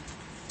clear.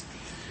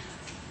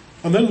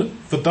 And then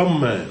the dumb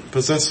man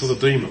possessed with a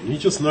demon. You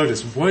just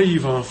notice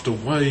wave after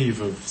wave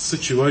of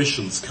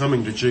situations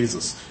coming to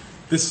Jesus.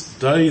 This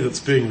day that's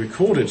being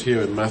recorded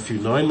here in Matthew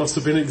 9 must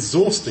have been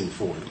exhausting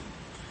for him.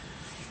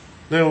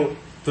 Now,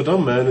 the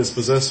dumb man is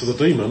possessed with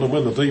a demon, and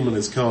when the demon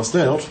is cast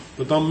out,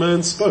 the dumb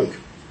man spoke.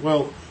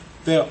 Well,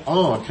 there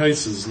are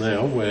cases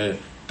now where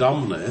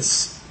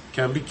dumbness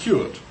can be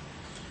cured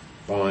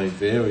by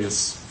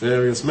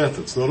various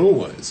methods, not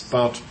always,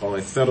 but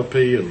by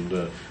therapy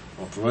and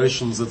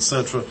operations,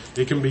 etc.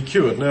 It can be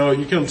cured. Now,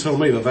 you can't tell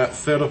me that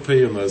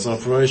therapy and those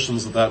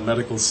operations, that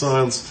medical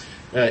science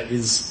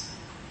is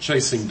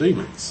chasing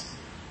demons.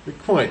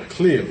 But quite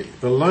clearly,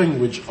 the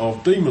language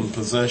of demon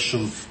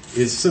possession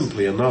is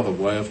simply another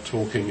way of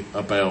talking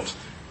about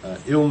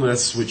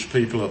illness which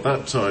people at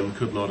that time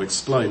could not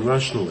explain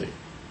rationally.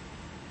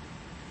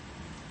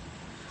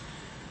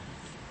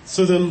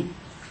 So then,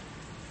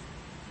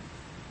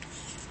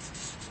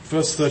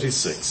 verse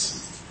 36.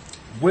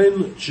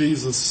 When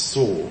Jesus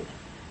saw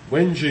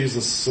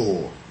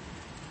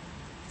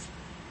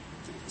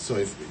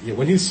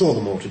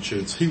the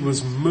multitudes, he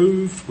was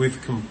moved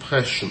with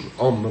compassion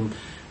on them,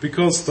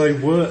 because they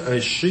were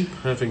as sheep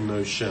having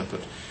no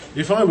shepherd.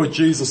 If I were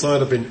Jesus, I'd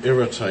have been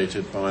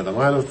irritated by them.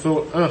 I'd have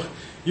thought,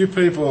 you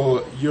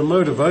people, your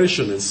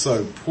motivation is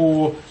so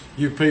poor.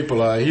 You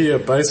people are here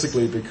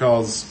basically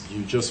because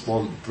you just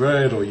want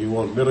bread, or you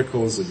want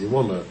miracles, or you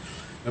want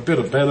a bit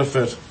of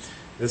benefit.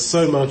 There's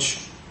so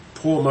much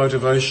poor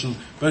motivation.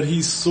 But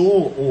he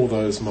saw all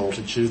those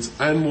multitudes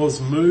and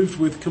was moved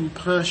with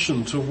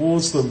compassion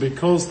towards them,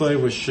 because they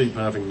were sheep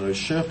having no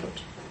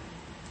shepherd.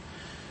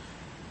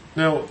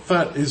 Now,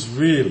 that is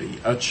really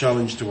a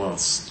challenge to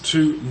us,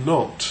 to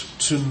not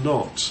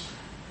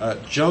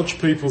judge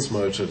people's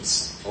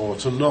motives, or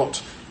to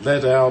not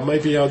let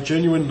our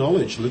genuine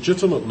knowledge,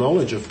 legitimate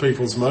knowledge of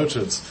people's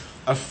motives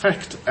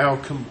affect our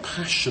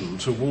compassion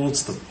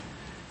towards them.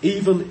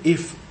 Even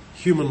if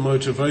human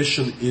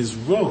motivation is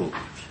wrong,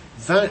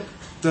 that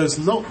does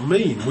not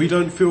mean we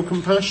don't feel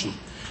compassion,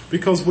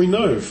 because we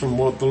know from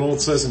what the Lord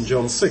says in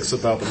John 6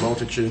 about the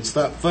multitudes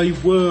that they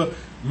were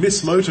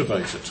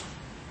mismotivated.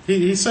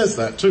 He says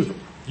that to them.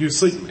 You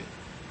seek me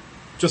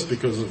just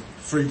because of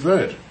free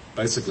bread,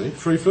 basically,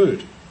 free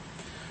food.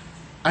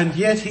 And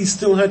yet he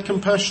still had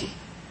compassion.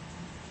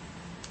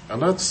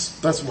 And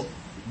that's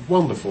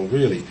wonderful,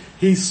 really.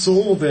 He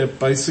saw their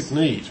basic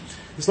need.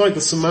 It's like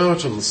the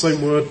Samaritan, the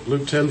same word,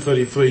 Luke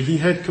 10:33. He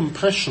had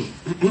compassion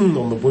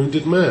on the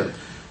wounded man.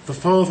 The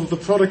father of the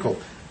prodigal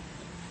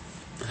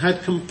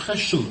had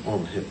compassion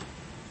on him.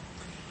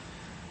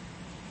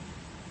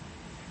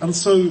 And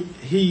so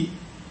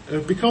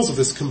because of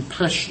this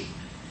compassion,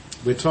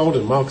 we're told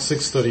in Mark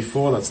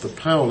 6:34, that's the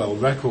parallel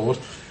record,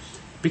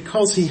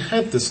 because he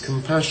had this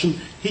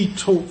compassion, he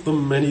taught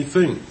them many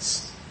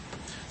things.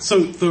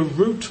 So the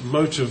root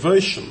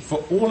motivation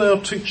for all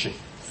our teaching,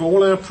 for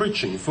all our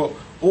preaching, for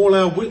all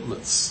our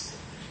witness,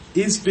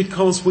 is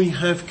because we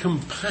have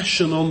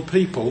compassion on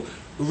people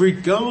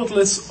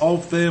regardless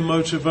of their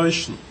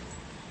motivation.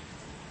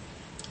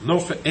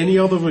 Not for any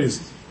other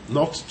reason.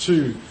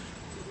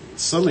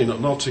 Certainly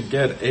not to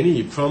get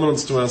any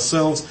prominence to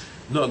ourselves,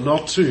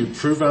 not to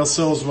prove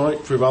ourselves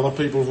right, prove other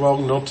people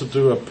wrong, not to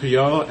do a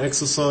PR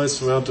exercise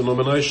for our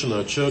denomination,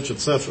 our church,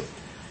 etc.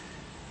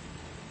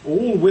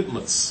 All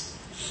witness,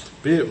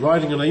 be it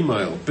writing an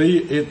email, be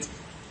it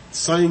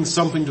saying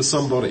something to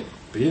somebody,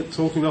 be it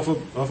talking off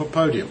a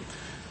podium,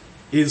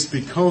 is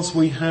because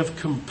we have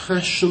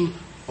compassion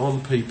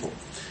on people.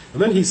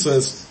 And then he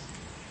says,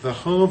 the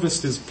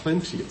harvest is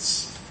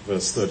plenteous,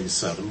 verse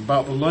 37,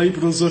 but the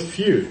labourers are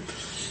few.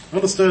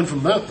 Understand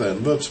from that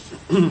then that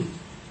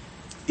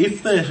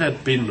if there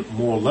had been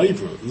more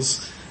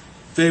labourers,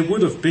 there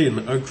would have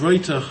been a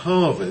greater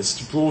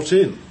harvest brought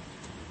in.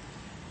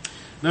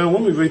 Now,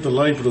 when we read the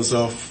labourers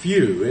are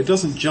few, it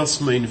doesn't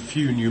just mean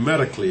few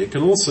numerically. It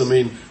can also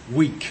mean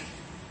weak.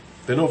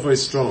 They're not very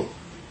strong.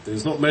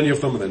 There's not many of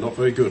them, and they're not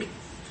very good.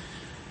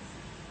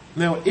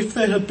 Now, if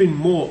there had been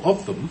more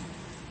of them,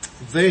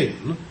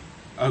 then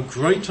a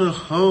greater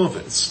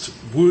harvest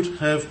would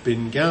have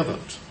been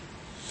gathered.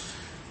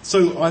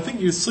 So I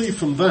think you see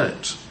from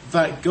that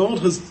God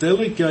has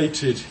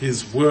delegated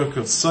his work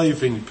of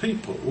saving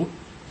people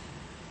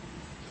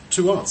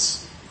to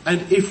us.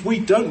 And if we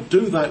don't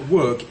do that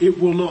work, it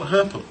will not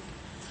happen.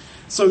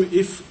 So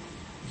if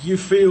you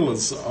feel,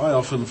 as I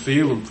often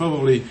feel, and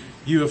probably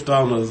you have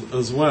done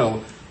as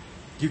well,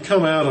 you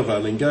come out of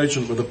an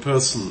engagement with a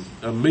person,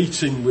 a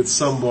meeting with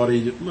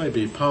somebody,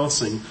 maybe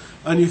passing,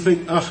 and you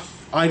think,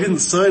 I didn't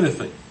say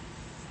anything.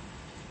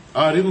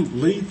 I didn't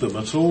lead them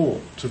at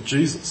all to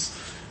Jesus.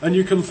 And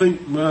you can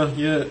think,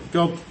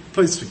 God,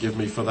 please forgive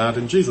me for that.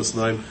 In Jesus'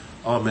 name,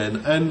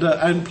 amen.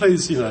 And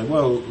please,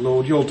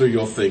 Lord, you'll do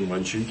your thing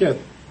once you get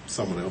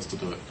someone else to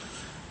do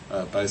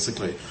it,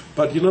 basically.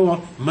 But you know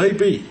what?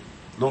 Maybe,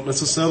 not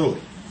necessarily.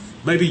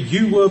 Maybe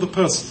you were the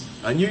person,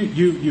 and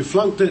you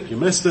flunked it, you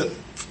messed it,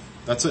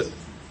 that's it.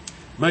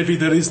 Maybe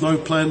there is no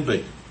plan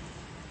B.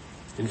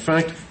 In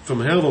fact, from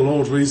how the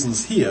Lord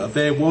reasons here,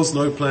 there was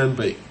no plan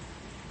B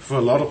for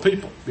a lot of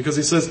people. Because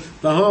he says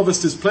the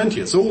harvest is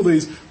plenteous. All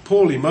these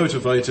poorly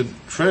motivated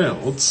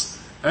crowds,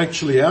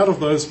 actually out of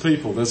those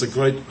people there's a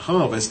great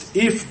harvest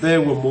if there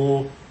were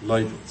more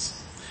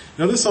labourers.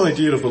 Now this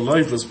idea of the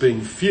labourers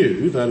being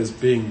few, that is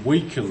being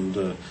weak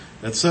and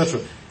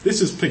etc.,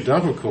 this is picked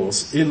up of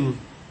course in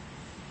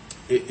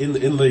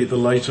the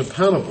later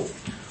parable,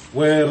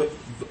 where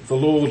the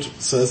Lord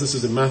says, this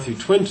is in Matthew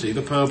 20,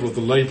 the parable of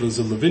the labourers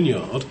in the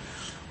vineyard,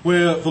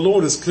 where the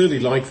Lord is clearly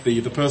like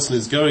the person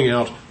who's going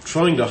out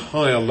trying to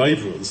hire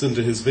labourers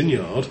into his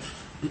vineyard,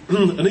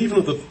 and even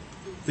at the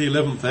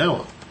 11th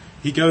hour,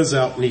 he goes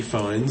out and he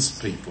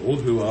finds people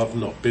who have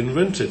not been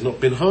rented,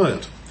 not been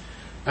hired.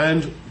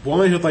 And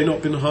why have they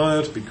not been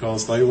hired?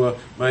 Because they were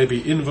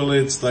maybe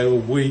invalids, they were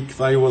weak,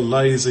 they were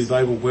lazy,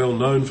 they were well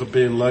known for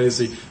being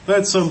lazy. They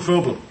had some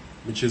problem,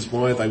 which is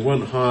why they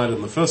weren't hired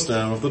in the first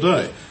hour of the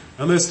day.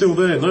 And they're still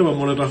there, no one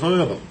wanted to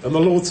hire them. And the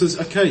Lord says,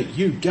 okay,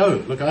 you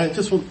go. Look, I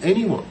just want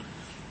anyone.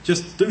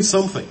 Just do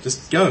something,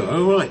 just go.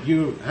 Alright,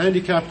 you're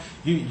handicapped,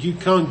 you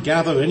can't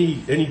gather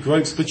any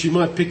grapes, but you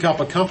might pick up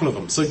a couple of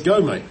them. So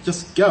go mate,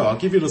 just go. I'll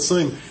give you the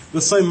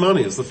same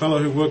money as the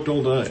fellow who worked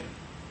all day.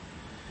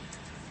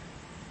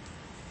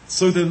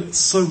 So then,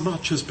 so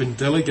much has been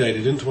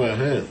delegated into our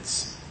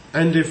hands.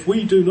 And if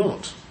we do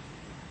not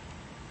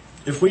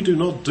do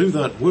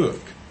that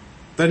work,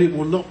 then it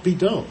will not be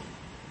done.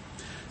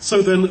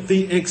 So then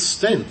the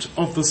extent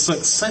of the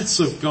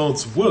success of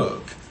God's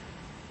work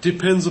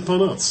depends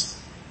upon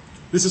us.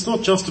 This is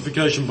not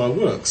justification by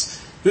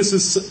works. This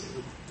is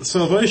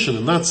salvation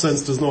in that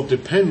sense does not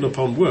depend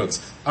upon works.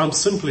 I'm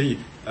simply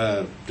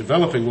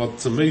developing what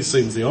to me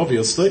seems the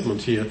obvious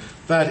statement here,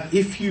 that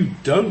if you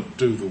don't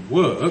do the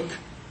work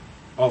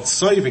of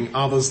saving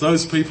others,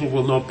 those people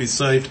will not be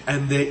saved,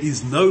 and there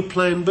is no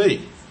plan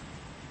B.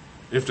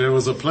 If there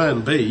was a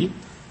plan B,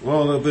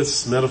 well,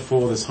 this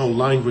metaphor, this whole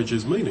language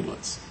is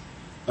meaningless.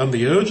 And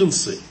the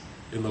urgency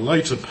in the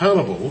later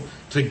parable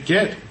to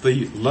get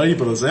the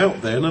labourers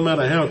out there, no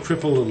matter how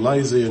crippled and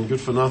lazy and good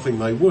for nothing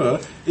they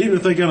were, even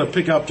if they're going to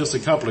pick up just a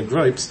couple of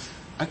grapes,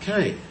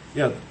 okay,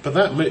 yeah, but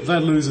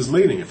that loses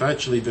meaning if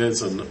actually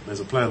there's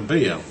a plan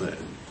B out there.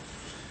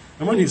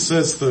 And when he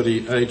says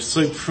 38,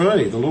 so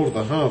pray the Lord of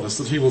the harvest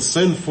that he will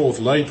send forth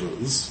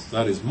labourers,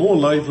 that is more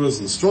labourers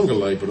and stronger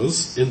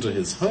labourers, into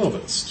his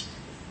harvest.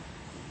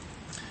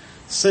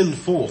 Send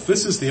forth,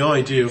 this is the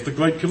idea of the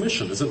Great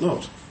Commission, is it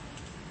not?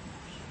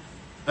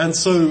 And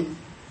so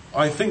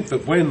I think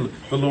that when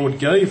the Lord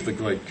gave the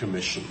Great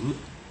Commission,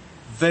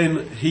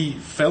 then he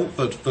felt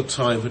that the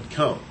time had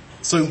come.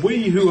 So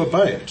we who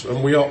obey it,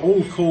 and we are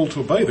all called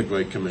to obey the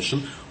Great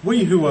Commission,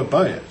 we who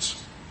obey it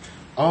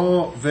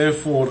are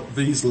therefore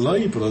these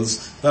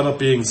labourers that are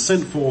being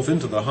sent forth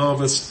into the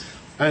harvest,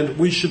 and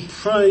we should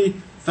pray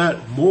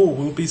that more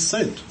will be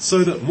sent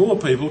so that more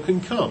people can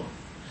come.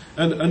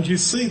 And you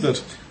see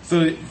that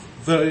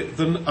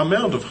the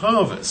amount of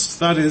harvest,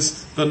 that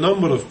is the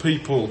number of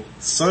people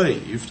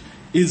saved,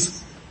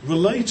 is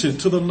related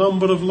to the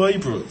number of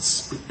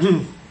labourers.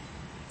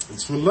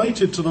 It's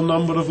related to the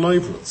number of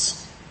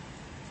labourers.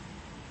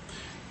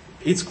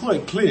 It's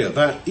quite clear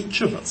that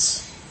each of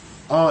us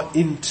are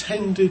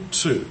intended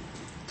to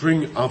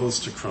bring others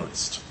to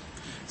Christ.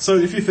 So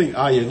if you think,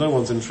 no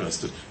one's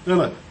interested.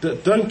 No,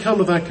 don't come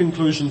to that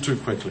conclusion too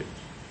quickly.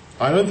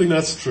 I don't think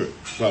that's true.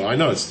 Well, I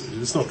know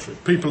it's not true.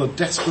 People are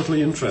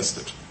desperately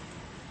interested.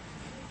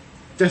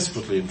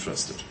 Desperately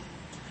interested.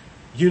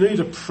 You need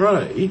to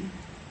pray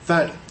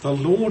that the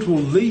Lord will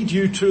lead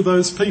you to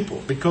those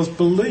people, because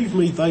believe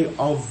me, they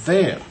are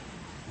there.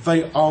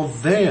 They are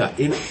there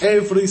in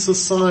every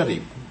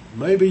society.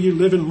 Maybe you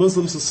live in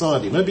Muslim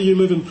society. Maybe you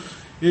live in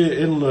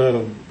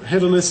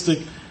hedonistic,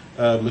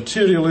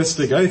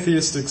 materialistic,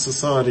 atheistic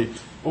society,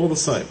 all the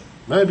same.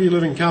 Maybe you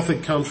live in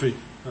Catholic country.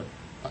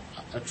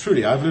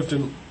 Truly, I've lived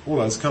in all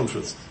those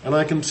countries, and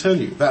I can tell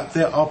you that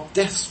there are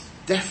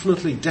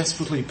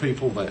desperately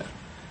people there.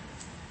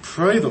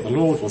 Pray that the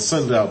Lord will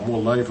send out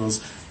more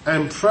labourers,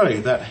 and pray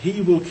that he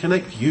will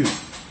connect you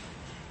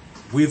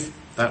with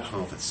that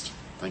harvest.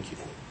 Thank you.